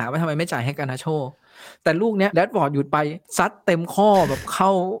ป็นคำถามว่าทำไมไม่จ่ายให้กานาโชแต่ลูกเนี้ยแรดฟอร์ดหยุดไปซัดเต็มข้อแบบเข้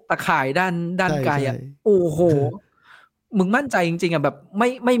าตะข่ายด้านไกลอ่ะโอ้โหมึงมั่นใจจริงๆอ่ะแบบ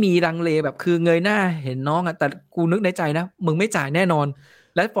ไม่มีลังเลแบบคือเงยหน้าเห็นน้องอ่ะแต่กูนึกในใจนะมึงไม่จ่ายแน่นอน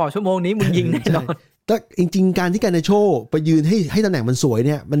แรดฟอร์ดชั่วโมงนี้มึงยิงแน่นอนแต่จริงๆการที่การนาโชไปยืนให้ตำแหน่งมันสวยเ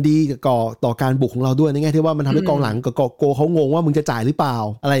นี่ยมันดีต่อการบุกของเราด้วยในแง่ที่ว่ามันทำให้กองหลังกับโกเขางงว่ามึงจะจ่ายหรือเปล่า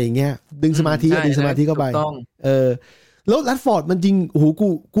อะไรอย่างเงี้ยดึงสมาธิเข้าไปแล้วแรดฟอร์ดมันจริงโอ้โห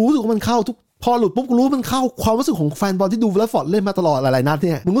กูรู้สึกว่ามันเข้าทุกพอหลุดปุ๊บกูรู้มันเข้าความรู้สึกของแฟนบอลที่ดูแรดฟอร์ดเล่นมาตลอดหลายๆนัดเ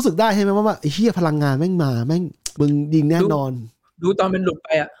นี่ยมึงรู้สึกได้ใช่ไหมว่าไอ้เหี้ยพลังงานแม่งมาแม่งมึงยิงแน่นอนดูตอนมันหลุดไป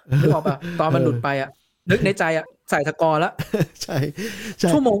อ่ะนึกออกป่ะตอนมันหลุดไปอ่ะนึกในใจอ่ะใส่สกอร์แล้วใช่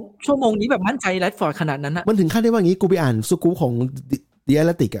ชั่วโมงนี้แบบมั่นใจแรดฟอร์ดขนาดนั้นนะมันถึงขั้นได้ว่างี้กูไปอ่านสกู๊ปของThe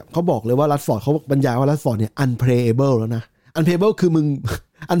Athletic อ่ะเขาบอกเลยว่าแรดฟอร์ดเขาบรรยายว่าแรดฟอร์ดเนี่ย unplayable แล้วนะ unplayable คือมึง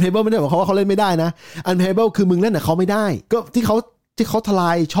unplayable ไม่ได้หมายความว่าเขาเล่นไม่ได้นะ unplayable คือมึงเล่นแต่เขาไม่ได้ก็ที่เขาทลา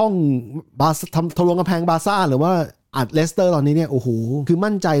ยช่องทะลวงกำแพงบาซ่าหรือว่าอัดเลสเตอร์ตอนนี้เนี่ยโอ้โหคือ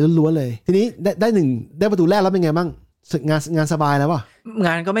มั่นใจล้วนๆเลยทีนี้ได้ประตูแรกแล้วเป็นไงบ้างงานสบายแล้ววะง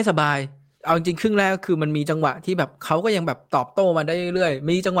านก็ไม่สบายเอาจริงครึ่งแรกคือมันมีจังหวะที่แบบเขาก็ยังแบบตอบโต้มาได้เรื่อยๆ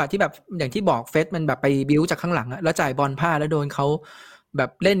มีจังหวะที่แบบอย่างที่บอกเฟสมันแบบไปบิ้วจากข้างหลังแล้วจ่ายบอลพลาดแล้วโดนเขาแบบ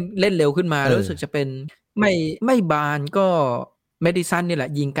เล่นเร็วขึ้นมาแล้วรู้สึกจะเป็นไม่บานก็เมดิสันนี่แหละ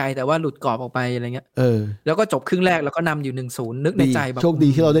ยิงไกลแต่ว่าหลุดกรอบออกไปอะไรเงี้ยแล้วก็จบครึ่งแรกแล้วก็นำอยู่ 1-0 นึกในใจแบบโชคดี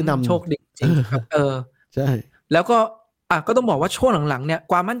ที่เราได้นำโชคดีจริงครับใช่แล้วก็ต้องบอกว่าช่วงหลังๆเนี่ย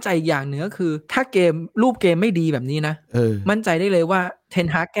ความมั่นใจอย่างหนึ่งก็คือถ้ารูปเกมไม่ดีแบบนี้นะมั่นใจได้เลยว่าเทน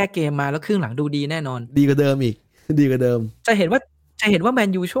ฮากแก้เกมมาแล้วครึ่งหลังดูดีแน่นอนดีกว่าเดิมอีกดีกว่าเดิมจะเห็นว่าแมน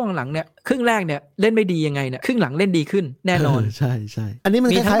ยูช่วงหลังเนี่ยครึ่งแรกเนี่ยเล่นไม่ดียังไงเนี่ยครึ่งหลังเล่นดีขึ้นแน่นอนใช่อันนี้มั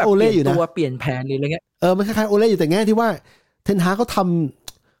นคล้ายๆโอเล่อยู่นะตัวเปลี่ยนแผนหรืออะไรเงี้ยมันคล้ายๆโอเล่อยู่แต่แง่ที่ว่าเทนฮากเขาท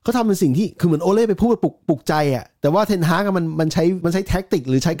ำเป็นสิ่งที่คือเหมือนโอเล่ไปพูดปลุกใจอ่ะแต่ว่าเทนฮากมันใช้แท็กติก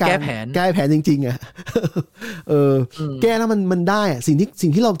หรือใช้การแก้แผนจริงๆอ่ะแก้แล้วมันได้อ่ะสิ่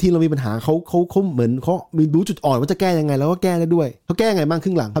งที่เราทีมเรามีปัญหาเขาเหมือนเขามีรู้จุดอ่อนว่าจะแก้ยังไงแล้วก็แก้ได้ด้วยเขาแก้ไงบ้างค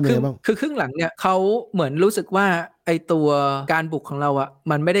รึ่งหลังทำยังไงบ้างคือครึ่งหลังเนี่ยเขาเหมือนรู้สึกว่าไอตัวการบุกของเราอ่ะ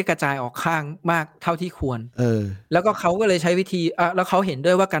มันไม่ได้กระจายออกข้างมากเท่าที่ควรแล้วก็เขาก็เลยใช้วิธีแล้วเขาเห็นด้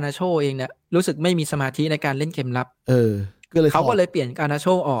วยว่าการนาโชเองเนี่ยรู้สึกไม่มีสมาธิในการเล่นเกมรับเขาก็เลยเปลี่ยนการนาโช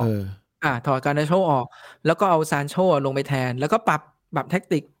ออกถอดการนาโชออกแล้วก็เอาซานโชลงไปแทนแล้วก็ปรับแทค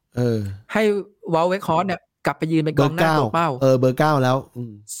ติกให้วอลเวคคอร์สเนี่ยกลับไปยืนเป็นกองหน้าตัวเป้าเบอร์9แล้ว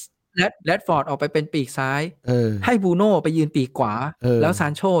แรดฟอร์ดออกไปเป็นปีกซ้ายให้บูโน่ไปยืนปีกขวาแล้วซา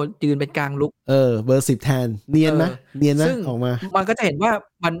นโชยืนเป็นกลางลุกเบอร์10แทนเนียนไหมออกมามันก็จะเห็นว่า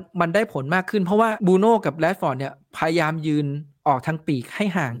มันได้ผลมากขึ้นเพราะว่าบูโน่กับแรดฟอร์ดเนี่ยพยายามยืนออกทางปีกให้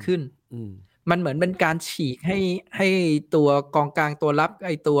ห่างขึ้นมันเหมือนเป็นการฉีกให้ตัวกองกลางตัวรับไอ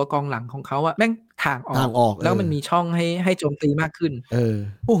ตัวกองหลังของเขาอะแม่งถ่างออกแล้วมันมีช่องให้โจมตีมากขึ้น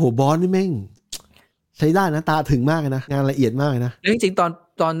โอ้โหบอลนี่แม่งใช้ได้นะตาถึงมากนะงานละเอียดมากนะแล้วจริงๆ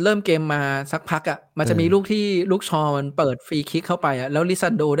ตอนเริ่มเกมมาสักพักอะมันจะมีลูกที่ลูกชอมันเปิดฟรีคิกเข้าไปอะแล้วลิซั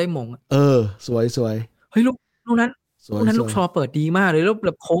นโดได้หม่งสวยเฮ้ยลูกนั้นลูกชอเปิดดีมากเลยแล้วแบ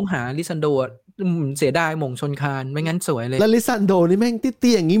บโค้งหาลิซันโดเสียดายหม่งชนคานไม่งั้นสวยเลยแล้วลิซันโดนี่แม่งเ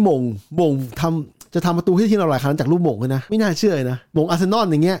ตี้ยๆอย่างงี้หม่งจะทำประตูให้ทีมเราหลายครั้งจากลูกหม่งเลยนะไม่น่าเชื่อเลยนะหม่งอาร์เซนอล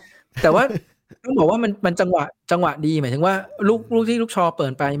อย่างเงี้ยแต่ว่าต้องบอกว่ามันจังหวะดีหมายถึงว่าลูกที่ลูกชอเปิ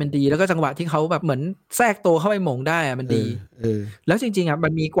ดไปมันดีแล้วก็จังหวะที่เขาแบบเหมือนแทรกตัวเข้าไปหม่งได้อะมันดีแล้วจริงๆอะมั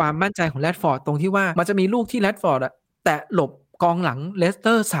นมีความมั่นใจของแรดฟอร์ดตรงที่ว่ามันจะมีลูกที่แรดฟอร์ดอะแตะหลบ กองหลังเลสเต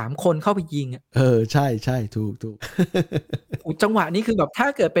อร์3คนเข้าไปยิงอ่ะใช่ถูกจังหวะนี้คือแบบถ้า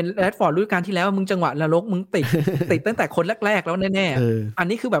เกิดเป็นแรดฟอร์ดฤดูกาลที่แล้วมึงจังหวะนรกมึงติด ตั้งแต่คนแรกๆแล้วแน่ๆอัน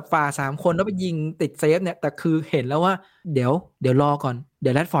นี้คือแบบฝ่า3คนแล้วไปยิงติดเซฟเนี่ยแต่คือเห็นแล้วว่าเดี๋ยวรอก่อนเดี๋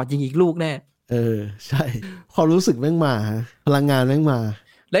ยวแรดฟอร์ดยิงอีกลูกแน่ใช่ความรู้สึกแม่งมาพลังงานแม่งมา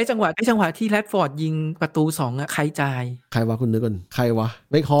แล้วจังหวะที่แรดฟอร์ดยิงประตู2อ่ะใครจ่ายใครวะคุณนึกก่อนใครวะ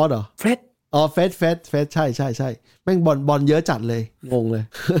ไม่คอร์ดเหรอเฟร็ดเฟสใช่แม่งบอลเยอะจัดเลยงงเลย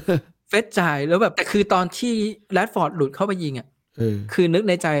เฟสจ่ายแล้วแบบแต่คือตอนที่แรดฟอร์ดหลุดเข้าไปยิงอ่ะคือนึกใ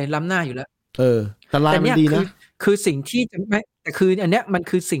นใจล้ำหน้าอยู่แล้วแต่ลายมันดีนะคือสิ่งที่จะไม่แต่คืออันเนี้ยมัน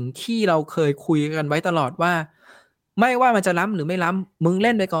คือสิ่งที่เราเคยคุยกันไว้ตลอดว่าไม่ว่ามันจะล้ำหรือไม่ล้ำมึงเ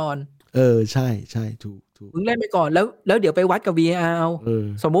ล่นไปก่อนใช่ถูกมึงเล่นไปก่อนแล้วเดี๋ยวไปวัดกับ VAR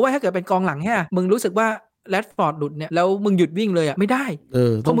สมมุติว่าถ้าเกิดเป็นกองหลังแค่มึงรู้สึกว่าแรดฟอร์ดหลุดเนี่ยแล้วมึงหยุดวิ่งเลยอ่ะไม่ได้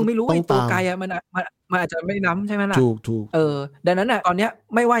เพราะมึงไม่รู้ไอ้ตัวไกลอ่ะมันอาจจะไม่ล้ำใช่ไหมล่ะถูกดังนั้นอ่ะตอนเนี้ย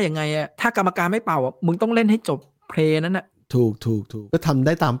ไม่ว่าอย่างไงอ่ะถ้ากรรมการไม่เป่าอ่ะมึงต้องเล่นให้จบเพลย์นั้นอ่ะถูกก็ทำไ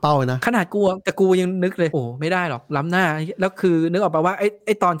ด้ตามเป้านะขนาดกูยังนึกเลยโอ้ไม่ได้หรอกล้ำหน้าแล้วคือนึกออกป่ะว่าไ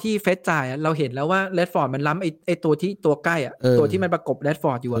อ้ตอนที่เฟสจ่ายอ่ะเราเห็นแล้วว่าแรดฟอร์ดมันล้ำไอ้ตัวใกล้อ่ะตัวที่มันประกบแรดฟ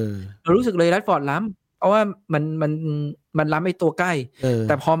อร์ดอยู่อ่ะเรารู้สึกเลยแรดฟอร์ดล้ำเพราะว่ามันล้ำไอ้ตัวใกล้แ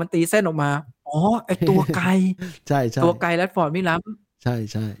ต่พอมันตีเส้นออกมาอ๋อไอ้ตัวไกลใช่ตัวไกลแรดฟอร์ดไม่ล้ำใ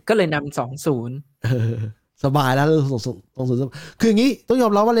ช่ก็เลยนำ 2-0 สบายแล้ว2-0คืออย่างนี้ต้องยอ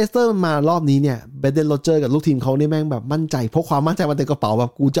มรับว่าเลสเตอร์มารอบนี้เนี่ยเบเดนโรเจอร์กับลูกทีมเขาเนี่ยแม่งแบบมั่นใจพกความมั่นใจมาเต็มกระเป๋าแบ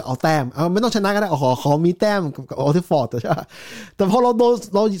บกูจะเอาแต้มไม่ต้องชนะก็ได้ขอมีแต้มกับออลทิฟอร์ดแต่พอเร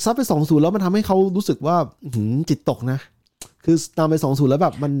าซัดไป 2-0 แล้วมันทำให้เขารู้สึกว่าจิตตกนะคือตามไป 2-0 แล้วแบ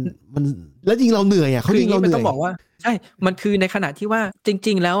บมันแล้วยิงเราเหนื่อยเขายิงเราเหนื่อยต้องบอกว่าใช่มันคือในขณะที่ว่าจ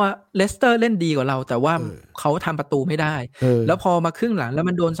ริงๆแล้วอะเลสเตอร์เล่นดีกว่าเราแต่ว่าเขาทำประตูไม่ได้แล้วพอมาครึ่งหลังแล้ว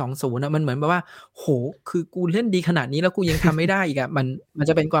มันโดน 2-0 นะมันเหมือนแบบว่าโหคือกูเล่นดีขนาดนี้แล้วกูยังทำไม่ได้อีกอะมัน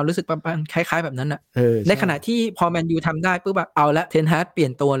จะเป็นความรู้สึกประมาณคล้ายๆแบบนั้นอะในขณะที่พอแมนยูทำได้ปุ๊บแบบเอาละเทนฮาร์ดเปลี่ย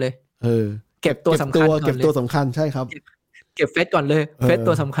นตัวเลยเก็บตัวสำคัญก่อนเลยเก็บตัวสำคัญใช่ครับเก็บเฟสก่อนเลยเฟส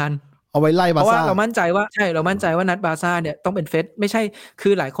ตัวสำคัญเอาไว้ไล่บาซ่าเพราะว่าเรามั่นใจว่านัดบาซ่าเนี่ยต้องเป็นเฟสไม่ใช่คื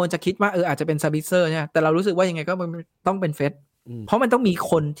อหลายคนจะคิดว่าอาจจะเป็นซาบิเซอร์ใช่ไหมแต่เรารู้สึกว่ายังไงก็ต้องเป็นเฟสเพราะมันต้องมี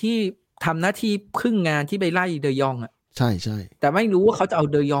คนที่ทำหน้าที่ครึ่งงานที่ไปไล่เดยองอ่ะใช่แต่ไม่รู้ว่าเขาจะเอา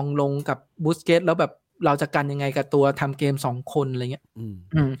เดยองลงกับบูสเกตแล้วแบบเราจะกันยังไงกับตัวทำเกม2คนอะไรเงี้ย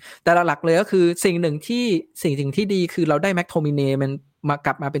แต่หลักเลยก็คือสิ่งที่ดีคือเราได้แม็กโทมิเน่มันมาก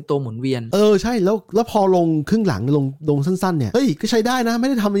ลับมาเป็นตัวหมุนเวียนใช่แล้วพอลงครึ่งหลังลงสั้นๆเนี่ยเฮ้ยก็ใช้ได้นะไม่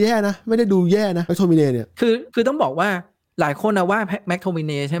ได้ทำแย่นะไม่ได้ดูแย่นะแม็กโทมิเน่เนี่ยคือต้องบอกว่าหลายคนนะว่าแม็กโทมิเ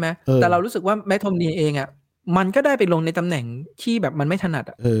น่ใช่ไหมแต่เรารู้สึกว่าแม็กโทมิเน่เองอ่ะมันก็ได้ไปลงในตำแหน่งที่แบบมันไม่ถนัด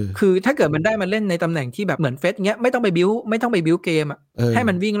อ่ะคือถ้าเกิดมันได้มาเล่นในตำแหน่งที่แบบเหมือนเฟสเงี้ยไม่ต้องไปบิ้วเกมอ่ะให้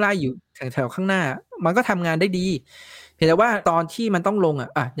มันวิ่งไล่อยู่แถวข้างหน้ามันก็ทำงานได้ดีเพียงแต่ว่าตอนที่มันต้องลงอ่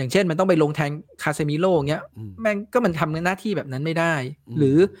ะอย่างเช่นมันต้องไปลงแทนคาเซมิโร่เงี้ยแม่งก็มันทำหน้าที่แบบนั้นไม่ได้หรื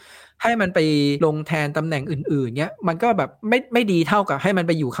อให้มันไปลงแทนตำแหน่งอื่นๆเงี้ยมันก็แบบไม่ดีเท่ากับให้มันไ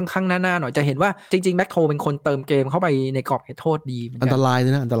ปอยู่ข้างๆหน้าๆหน่อยจะเห็นว่าจริงๆแม็กโทเป็นคนเติมเกมเข้าไปในกรอบเขตโทษดีอันตรายด้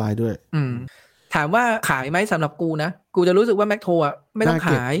วยนะอันตรายด้วยถามว่าขายไหมสำหรับกูนะกูจะรู้สึกว่าแม็กโทอ่ะไม่ต้องข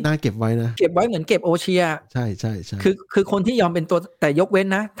ายน่าเก็บไว้นะเก็บไว้เหมือนเก็บโอเชียใช่คือคนที่ยอมเป็นตัวแต่ยกเว้น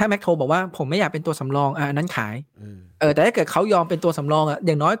นะถ้าแม็กโทบอกว่าผมไม่อยากเป็นตัวสำรองนั้นขายแต่ถ้าเกิดเขายอมเป็นตัวสำรองอ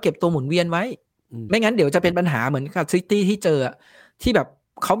ย่างน้อยเก็บตัวหมุนเวียนไว้ไม่งั้นเดี๋ยวจะเป็นปัญหาเหมือนกับซิตี้ที่เจอที่แบบ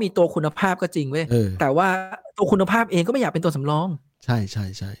เขามีตัวคุณภาพก็จริงเว้ยแต่ว่าตัวคุณภาพเองก็ไม่อยากเป็นตัวสำรองใช่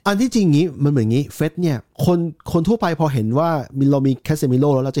อันที่จริงงี้มันเหมือนงี้เฟสเนี่ยคนทั่วไปพอเห็นว่าเรามีแคสเซมิโร่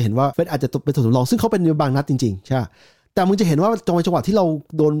แล้วเราจะเห็นว่าเฟสอาจจะเป็นตัวสำรองซึ่งเขาเป็นบางนัดจริงๆใช่แต่มึงจะเห็นว่าจังหวะที่เรา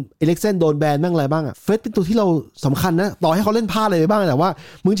โดนเอเล็กเซนโดนแบนบ้างอะไรบ้างเฟสเป็นตัวที่เราสำคัญนะต่อให้เขาเล่นพลาดอะไรไปบ้างแต่ว่า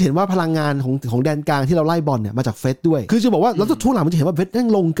มึงจะเห็นว่าพลังงานของแดนกลางที่เราไล่บอลเนี่ยมาจากเฟสด้วยคือจะบอกว่าแล้วทุกหลังมึงจะเห็นว่าเฟสนั่ง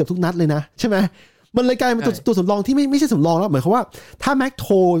ลงเกือบทุกนัดเลยนะใช่ไหมมันเลยกลายเป็นตัวสำรองที่ไม่ใช่สำรองแล้วเหมือนเขาว่าถ้าแม็กโท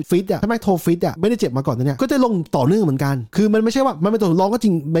ฟิตไม่ได้เจ็บมาก่อนเนี่ยก็จะลงต่อเนื่องเหมือนกันคือมันไม่ใช่ว่ามันเป็นตัวสำรองก็จ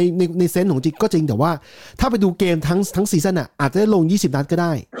ริงในเซนส์ของจริงก็จริงแต่ว่าถ้าไปดูเกมทั้งซีซั่นอาจจะได้ลง20นัดก็ไ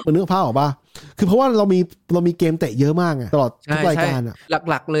ด้มันนึกภาพออกป่ะคือเพราะว่าเรามีเกมเตะเยอะมากตลอดทุกรายการ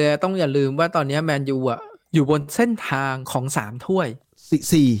หลักๆเลยต้องอย่าลืมว่าตอนนี้แมนยูอยู่บนเส้นทางของ3ถ้วย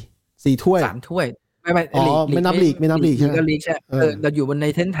4ถ้วย3ถ้วยไม่นับลีกใช่ไหมลีกใช่เราอยู่บนใน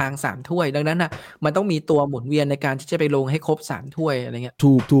เส้นทาง3ถ้วยดังนั้นมันต้องมีตัวหมุนเวียนในการที่จะไปลงให้ครบ3ถ้วยอะไรเงี้ย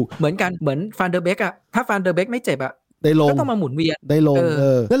ถูกเหมือนกันเหมือนฟานเดอร์เบคถ้าฟานเดอร์เบคไม่เจ็บได้ลงก็ต้องมาหมุนเวียนได้ลง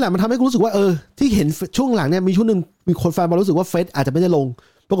นั่นแหละมันทำให้กูรู้สึกว่าที่เห็นช่วงหลังเนี่ยมีช่วงนึงมีคนแฟนบอลรู้สึกว่าเฟสอาจจะไม่ได้ลง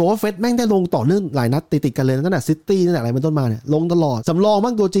ปรากฏว่าเฟสแม่งได้ลงต่อเนื่องหลายนัดติดกันเลยตั้งแต่ซิตี้ตั้งแต่อะไรเป็นต้นมาเนี่ยลงตลอดสำรองบ้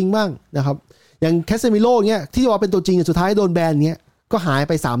างตัวจริงบ้างนะครับอย่างแคสเซมิโร่เงี้ยที่ว่าเป็นตัวจริงสุดท้ายโดนแบนเงี้ยก็หาย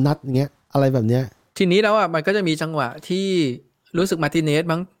ไป3นัดอย่างเงี้ยอะไรแบบเนี้ยทีนี้แล้วมันก็จะมีจังหวะที่ รู้สึกมาร์ติเนส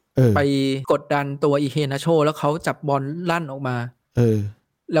มั้งไปกดดันตัวอีเฮนาโชแล้วเขาจับบอลลั่นออกมา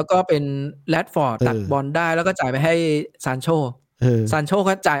แล้วก็เป็นแรดฟอร์ดตัดบอลได้แล้วก็จ่ายไปให้ซานโช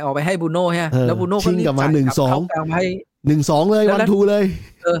ก็จ่ายออกไปให้บูโน่ฮะแล้วบูโน่ก็รีบจ่ายเข้ากลางให้1-2 เลยวันทูเลย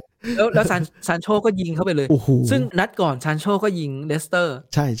แล้วซานโชก็ยิงเข้าไปเลยซึ่งนัดก่อนซานโชก็ยิงเลสเตอร์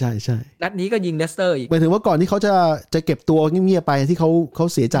ใช่นัดนี้ก็ยิงเลสเตอร์อีกหมายถึงว่าก่อนที่เขาจะเก็บตัวเงียบๆไปที่เขา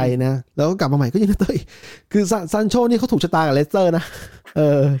เสียใจนะแล้วก็กลับมาใหม่ก็ยิงเลสเตอร์คือซานโชนี่เขาถูกชะตากับเลสเตอร์นะ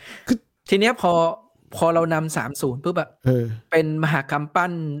คือทีเนี้ยพอเรานำ 3-0 ปุ๊บอะเป็นมหากรรมปั้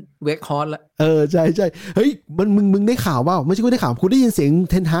นเวคฮอร์สละใช่เฮ้ยมึงได้ข่าวเปล่าไม่ใช่กูได้ข่าวคุณได้ยินเสียง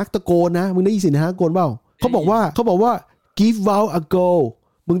เทนฮากตะโกนนะมึงได้ยินเสียงเทนฮากตะโกนเปล่าเขาบอกว่า give Val a goal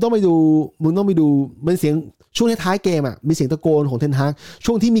มึงต้องไปดูมันเสียงช่วงท้ายเกมอ่ะมีเสียงตะโกนของเทนฮาก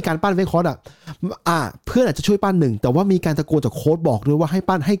ช่วงที่มีการปั้นเวคฮอร์สเพื่อนอาจจะช่วยปั้น1แต่ว่ามีการตะโกนจากโค้ชบอกด้วยว่าให้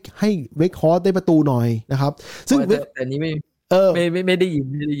ปั้นให้เวคฮอร์สได้ประตูหน่อยนะครับซึ่งแต่นี้ไม่ได้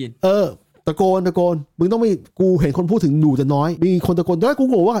ยินตะโกนมึงต้องไปกูเห็นคนพูดถึงดูจะน้อยมีคนตะโกนแล้วกู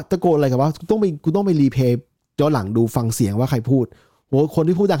งงว่าตะโกนอะไรกันวะกูต้องไปรีเพลย์ย้อนหลังดูฟังเสียงว่าใครพูดโหคน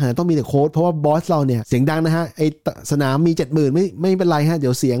ที่พูดดังขนาดต้องมีแต่โค้ชเพราะว่าบอสเราเนี่ยเสียงดังนะฮะไอสนามมี 70,000 ไม่เป็นไรฮะเดี๋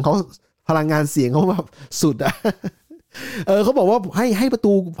ยวเสียงเขาพลังงานเสียงเขาแบบสุดอะเขาบอกว่าให้ประ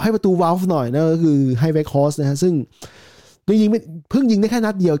ตูวาลฟ์หน่อยนะก็คือให้เวคฮอร์สนะฮะซึ่งยิงเพิ่งยิงได้แค่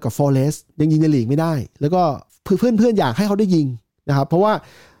นัดเดียวกับฟอเรสต์ยังยิงในลีกไม่ได้แล้วก็เพื่อนอยากให้เขาได้ยิงนะครับเพราะว่า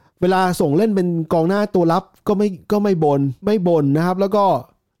เวลาส่งเล่นเป็นกองหน้าตัวรับก็ไม่บ่นนะครับแล้วก็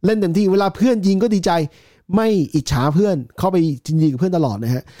เล่นเต็มที่เวลาเพื่อนยิงก็ดีใจไม่อิจฉาเพื่อนเข้าไปยิงกับเพื่อนตลอดน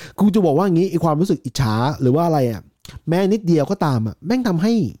ะฮะกูจะบอกว่าอย่างนี้ไอ้ความรู้สึกอิจฉาหรือว่าอะไรอ่ะแม้นิดเดียวก็ตามอ่ะแม่งทำใ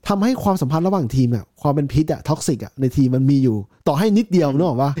ห้ความสัมพันธ์ระหว่างทีมอ่ะความเป็นพิษอ่ะท็อกซิกอ่ะในทีมมันมีอยู่ต่อให้นิดเดียวนึก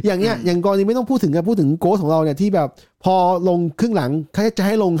ออกป่ะอย่างกรณีไม่ต้องพูดถึงโค้ชของเราเนี่ยที่แบบพอลงครึ่งหลังเขาจะใ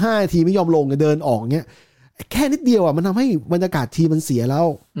ห้ลง5 นาทีไม่ยอมลงเดินออกเงี้ยแค่นิดเดียวอ่ะมันทำให้บรรยากาศทีมมันเสียแล้ว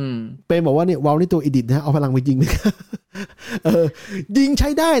เป็นบอกว่าเนี่ยวาวนี่ตัวอีดิทนะเอาพลังไปยิงเลยยิงใช้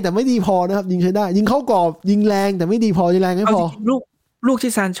ได้แต่ไม่ดีพอนะครับยิงใช้ได้ยิงเข้ากรอบยิงแรงแต่ไม่ดีพอยิงแรงไม่พอลูก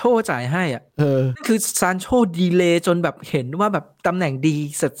ที่ซานโชจ่ายให้อ่ะคือซานโชดีเลย์จนแบบเห็นว่าแบบตำแหน่งดี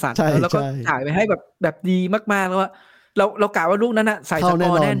เสร็จสัตว์แล้วก็จ่ายไปให้แบบดีมากๆแล้วว่าเรากะว่าลูกนั้นอ่ะใส่สก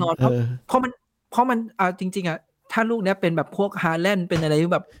อร์แน่นอนเพราะมันเอาจริงๆอ่ะถ้าลูกเนี้ยเป็นแบบพวกฮาแลนด์เป็นอะไร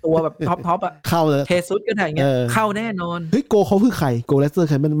แบบตัวแบบท็อปอ่ะเข้าเลยเทซุสก็ได้เงี้ยเข้าแน่นอนเฮ้ยโกเขาคือใครโกเลสเตอร์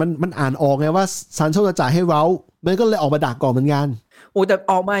ใครมันอ่านออกไงว่าซานโชจะจ่ายให้เว้ามันก็เลยออกมาดักก่อนเหมือนกันโอ้แต่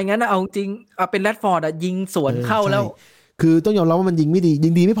ออกมาอย่างนั้นนะเอาจริงเป็นแรดฟอร์ดอ่ะยิงสวนเข้าแล้วคือต้องยอมรับว่ามันยิงไม่ดียิ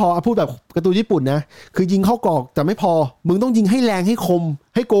งดีไม่พอพูดแบบการ์ตูนญี่ปุ่นนะคือยิงเข้ากรอบแต่ไม่พอมึงต้องยิงให้แรงให้คม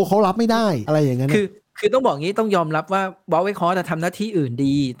ให้โกเขารับไม่ได้อะไรอย่างนั้นคือต้องบอกงี้ต้องยอมรับว่าบอลเวคฮอร์จะทำหน้าที่อื่น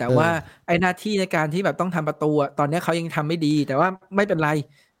ดีแต่ว่าไอ้หน้าที่ในการที่แบบต้องทำประตูตอนนี้เขายังทำไม่ดีแต่ว่าไม่เป็นไร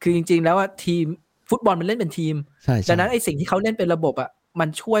คือจริงๆแล้วว่าทีมฟุตบอลมันเล่นเป็นทีมดังนั้นไอ้สิ่งที่เขาเล่นเป็นระบบอ่ะมัน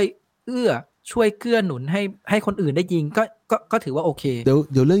ช่วยเกื้อหนุนให้คนอื่นได้ยิงก็ถือว่าโอเคเ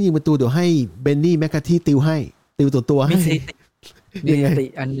ดี๋ยวเรื่องยิงประตูเดี๋ยวให้เบนนี่แมคคาที่ติวตัวให้มีสถิติ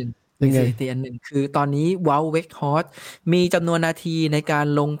อันหนึ่งคือตอนนี้วาลเวคฮอร์สมีจำนวนนาทีในการ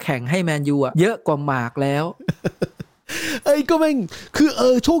ลงแข่งให้แมนยูเยอะกว่าหมากแล้วก็แม่งคือ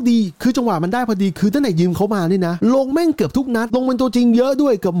โชคดีคือจังหวะมันได้พอดีคือตั้งแต่ยืมเขามานี่นะลงแม่งเกือบทุกนัดลงเป็นตัวจริงเยอะด้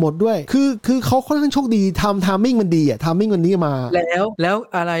วยเกือบหมดด้วยคือเขาค่อนข้างโชคดีทำมิ่งมันดีอ่ะทำมิ่งวันนี้มาแล้ว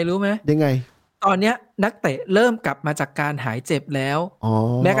อะไรรู้ไหมยังไงตอนเนี้ยนักเตะเริ่มกลับมาจากการหายเจ็บแล้ว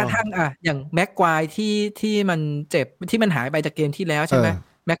แม้กระทั่งอย่างแม็กควายที่มันเจ็บที่มันหายไปจากเกมที่แล้วใช่ไหม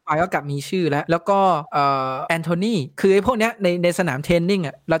แม็กควายก็กลับมีชื่อแล้วก็แอนโทนีคือไอ้พวกเนี้ยในสนามเทรนนิ่ง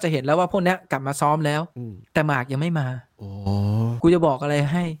เราจะเห็นแล้วว่าพวกเนี้ยกลับมาซ้อมแล้วแต่หมากยังไม่มากูจะบอกอะไร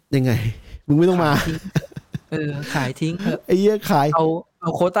ให้ยังไงมึงไม่ต้องมาขายทิ้งเถอะไอ้เหี้ยขายเอ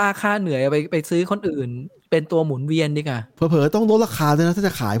าโควต้าค่าเหนื่อยไปซื้อคนอื่นเป็นตัวหมุนเวียนดีกว่าเผลอๆต้องลดราคาด้วยนะถ้าจ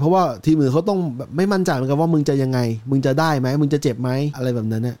ะขายเพราะว่าทีมอื่นเขาต้องแบบไม่มั่นใจเหมือนกันว่ามึงจะยังไงมึงจะได้ไหมมึงจะเจ็บไหมอะไรแบบ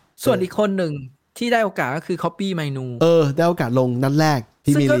นั้นเนี่ยส่วนอีกคนหนึ่งที่ได้โอกาสก็คือคอปปี้ไมนูได้โอกาสลงนัดแรก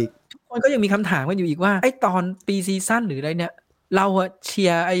ที่มีลีกทุกคนก็ยังมีคำถามกันอยู่อีกว่าไอ้ตอนปีซีซั่นหรืออะไรเนี่ยเราเชี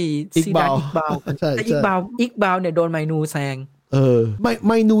ยร์ไอ้ซีดานอีกบาวไอ้อีกบาวเนี่ยโดนไมนูแซงไ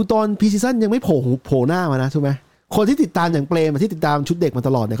มนูตอนพีซีซั่นยังไม่โผล่หน้ามานะถูกไหมคนที่ติดตามอย่างเปรมที่ติดตามชุดเด็กมาต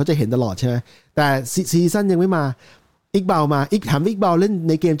ลอดเนี่ยเขาจะเห็นตลอดใช่ไหมแต่ซีซั่นยังไม่มาอีกบาวมาถามอีกบาวเล่น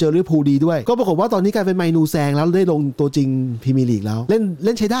ในเกมเจอลิเวอร์พูลดีด้วยก็ปรากฏว่าตอนนี้กลายเป็นไมนูแซงแล้วได้ลงตัวจริงพรีเมียร์ลีกแล้วเ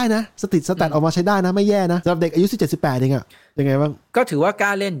ล่นใช้ได้นะสแตทออกมาใช้ได้นะไม่แย่นะสำหรับเด็กอายุ17-18เองอะยังไงบ้างก็ถือว่ากล้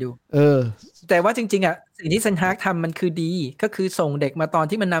าเล่นอยู่แต่ว่าจริงๆ สิ่งที่เซนฮากทำมันคือดีก็คือส่งเด็กมาตอน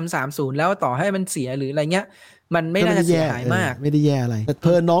ที่มันนำ 3-0 แล้วต่อให้มันเสียหรืออะไรเงี้ยมันไม่น่าจะเสียหายมากไม่ได้แย่อะไรแต่เพ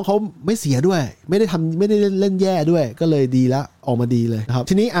ลินน้องเขาไม่เสียด้วยไม่ได้เล่นแย่ด้วยก็เลยดีแล้วออกมาดีเลยครับ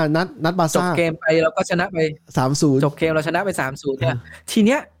ทีนี้นัดบาร์ซ่าจบเกมไปเราก็ชนะไป 3-0 จบเกมเราชนะไป 3-0 เนี่ยทีเ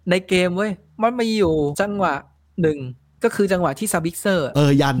นี้ยในเกมเว้ยมันมีอยู่จังหวะ1ก็คือจังหวะที่ซาบิกเซอร์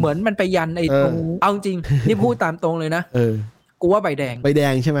ยันเหมือนมันไปยันไอ้ตรงเอาจริงนี่พูดตามตรงเลยนะกูว่าใบแด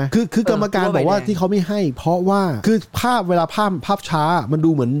งใช่ไหมคือกรรมการบอกว่าที่เขาไม่ให้เพราะว่าคือภาพเวลาภาพช้ามันดู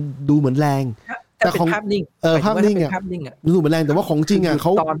เหมือนแรงแต่ของภาพนิ่งภาพนิ่งอ่ะดูเหมือนแรงแต่ว่าของจริงอ่ะเ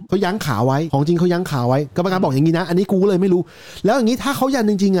ขายั้งขาไว้ของจริงเขายั้งขาไว้กรรมการบอกอย่างนี้นะอันนี้กูเลยไม่รู้แล้วอย่างนี้ถ้าเขายัน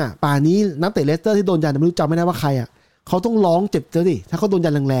จริงๆอ่ะป่านนี้นักเตะเลสเตอร์ที่โดนยันไม่รู้จำไม่ได้ว่าใครอ่ะเขาต้องร้องเจ็บดิถ้าเขาโดนยั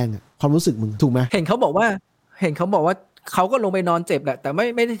นแรงๆอ่ะความรู้สึกมึงถูกไหมเห็นเขาบอกว่าเขาก็ลงไปนอนเจ็บแหละแต่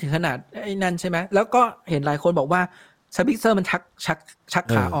ไม่ได้ถึงขนาดไอ้นั่นใช่ไหมแล้วก็เห็นหลายคนบอกว่าซาบิกเซอร์มันชัก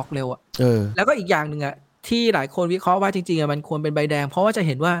ขาออกเร็วอ่ะแล้วก็อีกอย่างนึงอ่ะที่หลายคนวิเคราะห์ว่าจริงๆอ่ะมันควรเป็นใบแดงเพราะว่าจะเ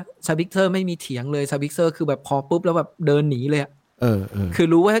ห็นว่าซาบิกเซอร์ไม่มีเถียงเลยซาบิกเซอร์คือแบบพอปุ๊บแล้วแบบเดินหนีเลยอ่ะคือ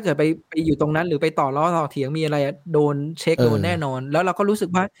รู้ว่าถ้าเกิดไปอยู่ตรงนั้นหรือไปต่อล้อต่อเถียงมีอะไรโดนเช็คโดนแน่นอนแล้วเราก็รู้สึก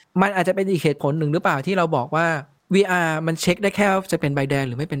ว่ามันอาจจะเป็นอีกเหตุผลหนึ่งหรือเปล่าที่เราบอกว่า VR มันเช็คได้แค่จะเป็นใบแดงห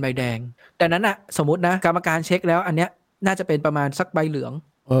รือไม่เป็นใบแดงแต่นั้นอ่ะสมมตินะกรรมการเช็คแล้วอันเนี้ยน่าจะเป็นประมาณสักใบเหลือง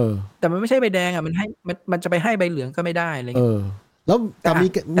แต่มันไม่ใช่ใบแดงอ่ะมันจะไปให้ใบเหลืองก็ไม่ได้อะไรเงี้ยแล้วแต่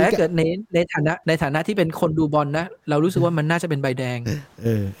ถ้าเกิดในฐานะที่เป็นคนดูบอลนะเรารู้สึกว่ามันน่าจะเป็นใบแดง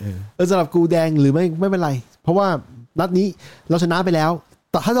สำหรับกูแดงหรือไม่เป็นไรเพราะว่านัดนี้เราชนะไปแล้ว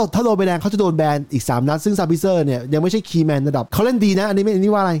แต่ถ้าโดนใบแดงเขาจะโดนแบนอีก3นัดซึ่งซาบิเซอร์เนี่ยยังไม่ใช่คีย์แมนระดับเขาเล่นดีนะอัน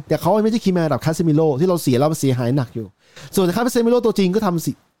นี้ว่าอะไรแต่เขาไม่ใช่คีย์แมนระดับคาเซมิโร่ที่เราเสียหายหนักอยู่ส่วนคาเซมิโร่ตัวจริงก็ท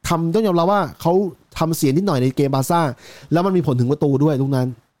ำต้องยอมรับว่าเขาทำเสียนิดหน่อยในเกมบาร์ซ่าแล้วมันมีผลถึงประตูด้วยลูกนั้น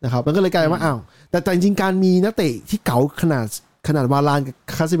นะครับมันก็เลยกลายว่าอ้าวแต่จริงๆการมีนักเตะที่เก๋าขนาดวาลานกับ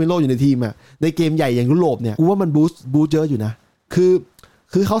คาเซมิโร่อยู่ในทีมอ่ะในเกมใหญ่อย่างยุโรปเนี่ยกูว่ามันบูสต์เยอะอยู่นะคื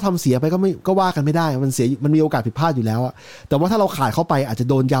อเขาทำเสียไปก็ว่ากันไม่ได้มันมีโอกาสผิดพลาดอยู่แล้วอะแต่ว่าถ้าเราขาดเข้าไปอาจจะ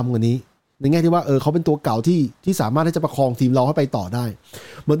โดนยำกว่านี้ในแง่ที่ว่าเขาเป็นตัวเก่าที่สามารถที่จะประคองทีมเราให้ไปต่อได้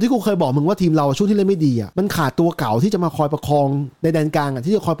เหมือนที่กูเคยบอกมึงว่าทีมเราช่วงที่เล่นไม่ดีอ่ะมันขาดตัวเก่าที่จะมาคอยประคองในแดนกลางอ่ะ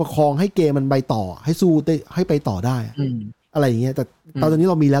ที่จะคอยประคองให้เกมมันไปต่อให้สู้ได้ให้ไปต่อได้อะไรอย่างเงี้ยแต่ตอนนี้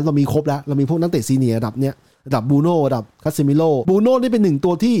เรามีครบแล้วเรามีพวกนักเตะซีเนียร์ระดับบูโน่ระดับคาเซมิโร่บูโน่นี่เป็นหนึ่งตั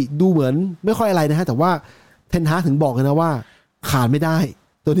วที่ดูเหมือนไม่ค่อยอะไรนะฮะแต่ว่าเทนฮากถึงบอกเลยนะว่าขาดไม่ได้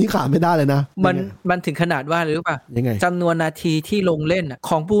ตัวนี้ขาดไม่ได้เลยนะมันถึงขนาดว่าหรือเปล่ายังไงจำนวนนาทีที่ลงเล่นข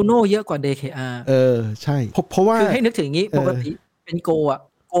องบูโน่เยอะกว่า DKR ใช่เพราะว่าคือให้นึกถึงงี้ปกติเป็นโก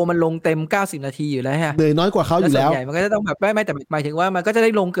มันลงเต็ม90นาทีอยู่แล้วฮะเหนื่อยน้อยกว่าเขาอยู่แล้วส่วนใหญ่มันก็จะต้องแบบไม่แต่หมายถึงว่ามันก็จะได้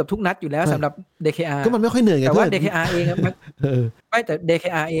ลงเกือบทุกนัดอยู่แล้วสำหรับ DKR ก็มันไม่ค่อยเหนื่อยไงแต่ว่า DKR เองไม่แต่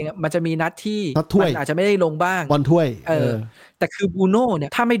DKR เองมันจะมีนัดที่มันอาจจะไม่ได้ลงบ้างบอลถ้วยแต่คือบูโน่เนี่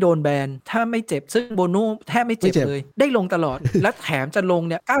ยถ้าไม่โดนแบนถ้าไม่เจ็บซึ่งบูโน่แทบไม่เจ็บเลยได้ลงตลอดและแถมจะลง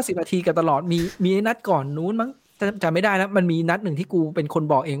เนี่ย90นาทีกันตลอดมีนัดก่อนนู้นมั้งจำไม่ได้แล้วมันมีนัดหนึ่งที่กูเป็นคน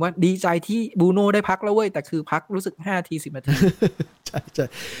บอกเองว่าดีใจที่บูโน่ได้พักแล้วเว้ยแต่คือพักรู้สึก5นาที10นาทีใช่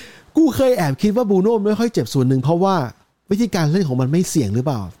กูเคยแอบคิดว่าบูโน่ไม่ค่อยเจ็บส่วนหนึ่งเพราะว่าวิธีการเล่นของมันไม่เสี่ยงหรือเ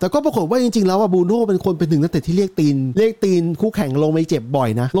ปล่าแต่ก็ปรากฏว่าจริงๆแล้วว่าบูโน่เป็นหนึ่งนักเตะที่เรียกตีนคู่แข่งลงไปเจ็บบ่อย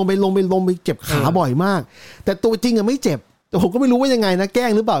นะลงไปเจ็บขาบ่อยมากแต่ตัวจริงอะไม่เจ็บแต่ผมก็ไม่รู้ว่ายังไงนะแกล้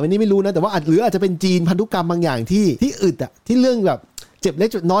งหรือเปล่าอันนี้ไม่รู้นะแต่ว่าหรืออาจจะเป็นจีนพันธุกรรมบางอย่างที่อึดอะที่เรื่องแบบเจ็บเล็ก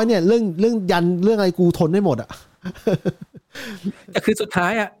เจ็บน้อยเนี่ยเรื่องยันเรื่องอะไรกูทนได้หมดอะแต่คือสุดท้า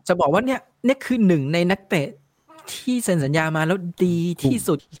ยอะจะบอกว่าเนี่ยคือหนึ่งในนักเตะที่เซ็นสัญญามาแล้วดีที่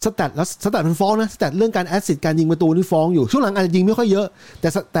สุดสแตทมันฟ้องนะสแตทเรื่องการแอสซิสต์การยิงประตูนี่ฟ้องอยู่ช่วงหลังอาจจะยิงไม่ค่อยเยอะ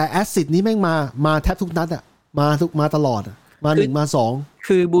แต่แอสซิสต์นี้แม่งมาแทบทุกนัดอะมาตลอดมา1มา2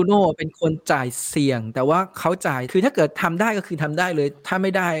คือบูโน่เป็นคนจ่ายเสี่ยงแต่ว่าเขาจ่ายคือถ้าเกิดทำได้ก็คือทำได้เลยถ้าไ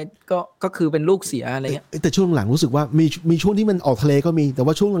ม่ได้ก็คือเป็นลูกเสียอะไรเงี้ยแต่ช่วงหลังรู้สึกว่ามีช่วงที่มันออกทะเลก็มีแต่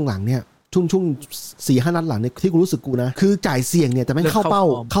ว่าช่วงหลังๆเนี่ยช่วง 4-5 นัดหลังเนี่ยที่กูรู้สึกกูนะคือจ่ายเสี่ยงเนี่ยแต่ไม่เข้าเ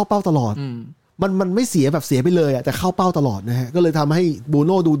ป้าตลอดมันไม่เสียแบบเสียไปเลยแต่เข้าเป้าตลอดนะฮะก็เลยทำให้บูโ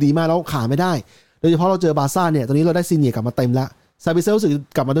น่ดูดีมากแล้วขาไม่ได้โดยเฉพาะเราเจอบาร์ซ่าเนี่ยตอนนี้เราได้ซีเนียร์กลับมาเต็มแล้วซาบิเซอร์รู้สึก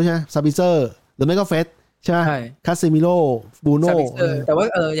กลับมาด้วยใช่ไหมซาบิเซอร์หรือไม่ก็เฟสใช่ไหมคาเซมิโร่บูโน่แต่ว่า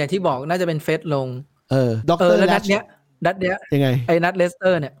อย่างที่บอกน่าจะเป็นเฟสลงด็อกเตอร์แล้วนัดเนี้ยยังไงไอ้นัดเลสเตอ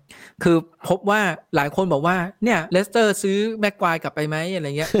ร์เนี่ยคือพบว่าหลายคนบอกว่าเนี่ยเลสเตอร์ซื้อแม็กควายกลับไปไหมอะไร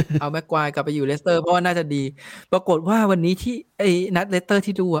เงี้ยเอาแม็กควายกลับไปอยู่เลสเตอร์เพราะว่าน่าจะดีปรากฏว่าวันนี้ที่ไอ้นัดเลสเตอร์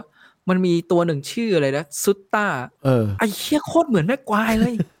ที่ดูอะมันมีตัวหนึ่งชื่ออะไรนะซุตตาไอ้เหี้ยโคตรเหมือนแม็กควายเล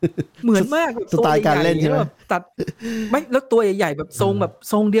ยเหมือนมากสไตล์การเล่นใช่ไหมตัดไม่แล้วตัวใหญ่ๆแบบ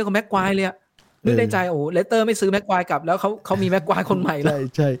ทรงเดียวกับแม็กควายเลยอะนึกในใจโอ้เลสเตอร์ไม่ซื้อแม็กควายกลับแล้วเขามีแม็กควายคนใหม่แล้ว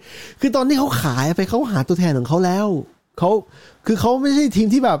ใช่คือตอนที่เขาขายไปเขาหาตัวแทนของเขาแล้ว คือเขาไม่ใช่ทีม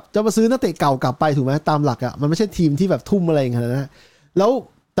ที่แบบจะมาซื้อนักเตะเก่ากลับไปถูกไหมตามหลักอ่ะมันไม่ใช่ทีมที่แบบทุ่มอะไรอย่างเงี้ยนะแล้ว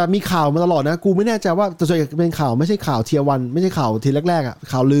แต่มีข่าวมาตลอดนะกูไม่แน่ใจว่าจะส่วนใหญ่เป็นข่าวไม่ใช่ข่าวเทียร์วันไม่ใช่ข่าวทีแรกๆอ่ะ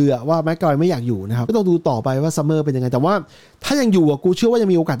ข่าวลือว่าแม็กกอยไม่อยากอยู่นะครับก็ต้องดูต่อไปว่าซัมเมอร์เป็นยังไงแต่ว่าถ้ายังอยู่อ่ะกูเชื่อว่ายัง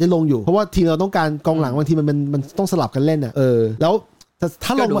มีโอกาสได้ลงอยู่เพราะว่าทีมเราต้องการกองหลังบางทีมันต้องสลับกันเล่นอ่ะแล้วถ้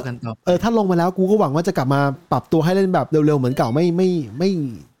าลงมาถ้าลงมาแล้วกูก็หวังว่าจะกลับมาปรับตัวให้เล่นแบบเร็วๆเหมือนเก่าไม่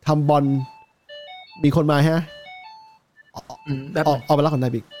ทำบอลมีคนมาฮะเอาไปแล้วของนา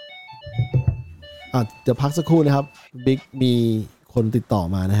ยบิ๊กเดี๋ยวพักสักครู่นะครับบิ๊กมีคนติดต่อ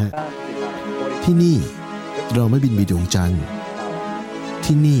มานะฮะที่นี่เราไม่บินไปดวงจันทร์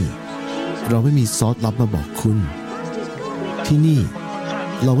ที่นี่เราไม่มีซอสลับมาบอกคุณที่นี่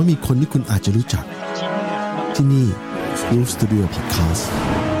เราไม่มีคนที่คุณอาจจะรู้จักที่นี่Roof Studio Podcast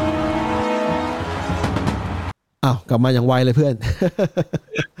กลับมาอย่างไวเลยเพื่อน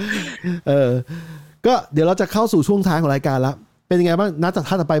ก็เดี๋ยวเราจะเข้าสู่ช่วงท้ายของรายการแล้วเป็นยังไงบ้างนัดจาก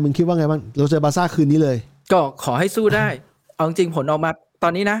ท่าต่อไปมึงคิดว่าไงบ้างเราเจอบาร์ซ่าคืนนี้เลยก็ขอให้สู้ได้เอาจริงผลออกมาต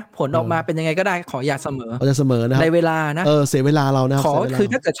อนนี้นะผลออกมาเป็นยังไงก็ได้ขออย่าเสมอเราจะเสมอนะครับในเวลานะเสียเวลาเรานะขอคือ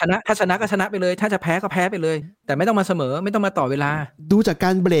ถ้าเกิดชนะก็ชนะไปเลยถ้าจะแพ้ก็แพ้ไปเลยแต่ไม่ต้องมาเสมอไม่ต้องมาต่อเวลาดูจากกา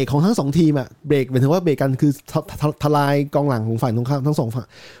รเบรกของทั้ง2ทีมอ่ะเบรกหมายถึงว่าเบรกกันคือทลายกองหลังของฝ่ายตรงข้ามทั้ง2ฝั่ง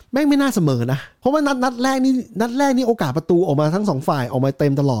แม่งไม่น่าเสมอนะเพราะว่านัดแรกนี่โอกาสประตูออกมาทั้ง2ฝ่ายออกมาเต็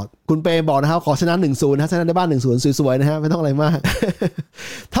มตลอดคุณเปบอกนะครับขอชนะ 1-0 นะชนะในบ้าน 1-0 สวยๆนะฮะไม่ต้องอะไรมาก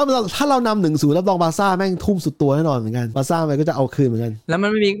ถ้าเรานำ 1-0 รับรองบาร์ซ่าแม่งทุ่มสุดตัวแน่นอนเหมือนกันบาร์ซ่ามันก็จะเอาคืนเหมือนกันแล้วมั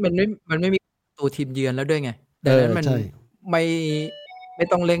นไม่มีตัวทีมเยือนแล้วด้วยไงดังนั้นมันไม่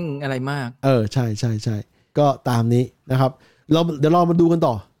ต้องเร่งอะไรมากใช่ก็ตามนี้นะครับเดี๋ยวเรามาดูกัน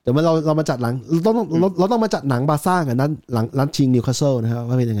ต่อเดี๋ยวเรามาจัดหลังเราต้องมาจัดหนังบาร์ซ่ากันนั้นหลังนัดชิงนิวคาสเซิลนะครับ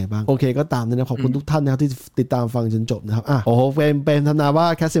ว่าเป็นยังไงบ้างโอเคก็ตามนี้นะขอบคุณทุกท่านนะครับที่ติดตามฟังจนจบนะครับโอ้โหเป็นทำนาว่า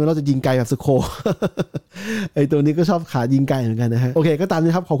แคสเซเมโร่จะยิงไกลแบบสโค ไอตัวนี้ก็ชอบขายิงไกลเหมือนกันนะฮะโอเคก็ตาม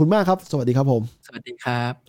นี้ครับขอบคุณมากครับสวัสดีครับผมสวัสดีครับ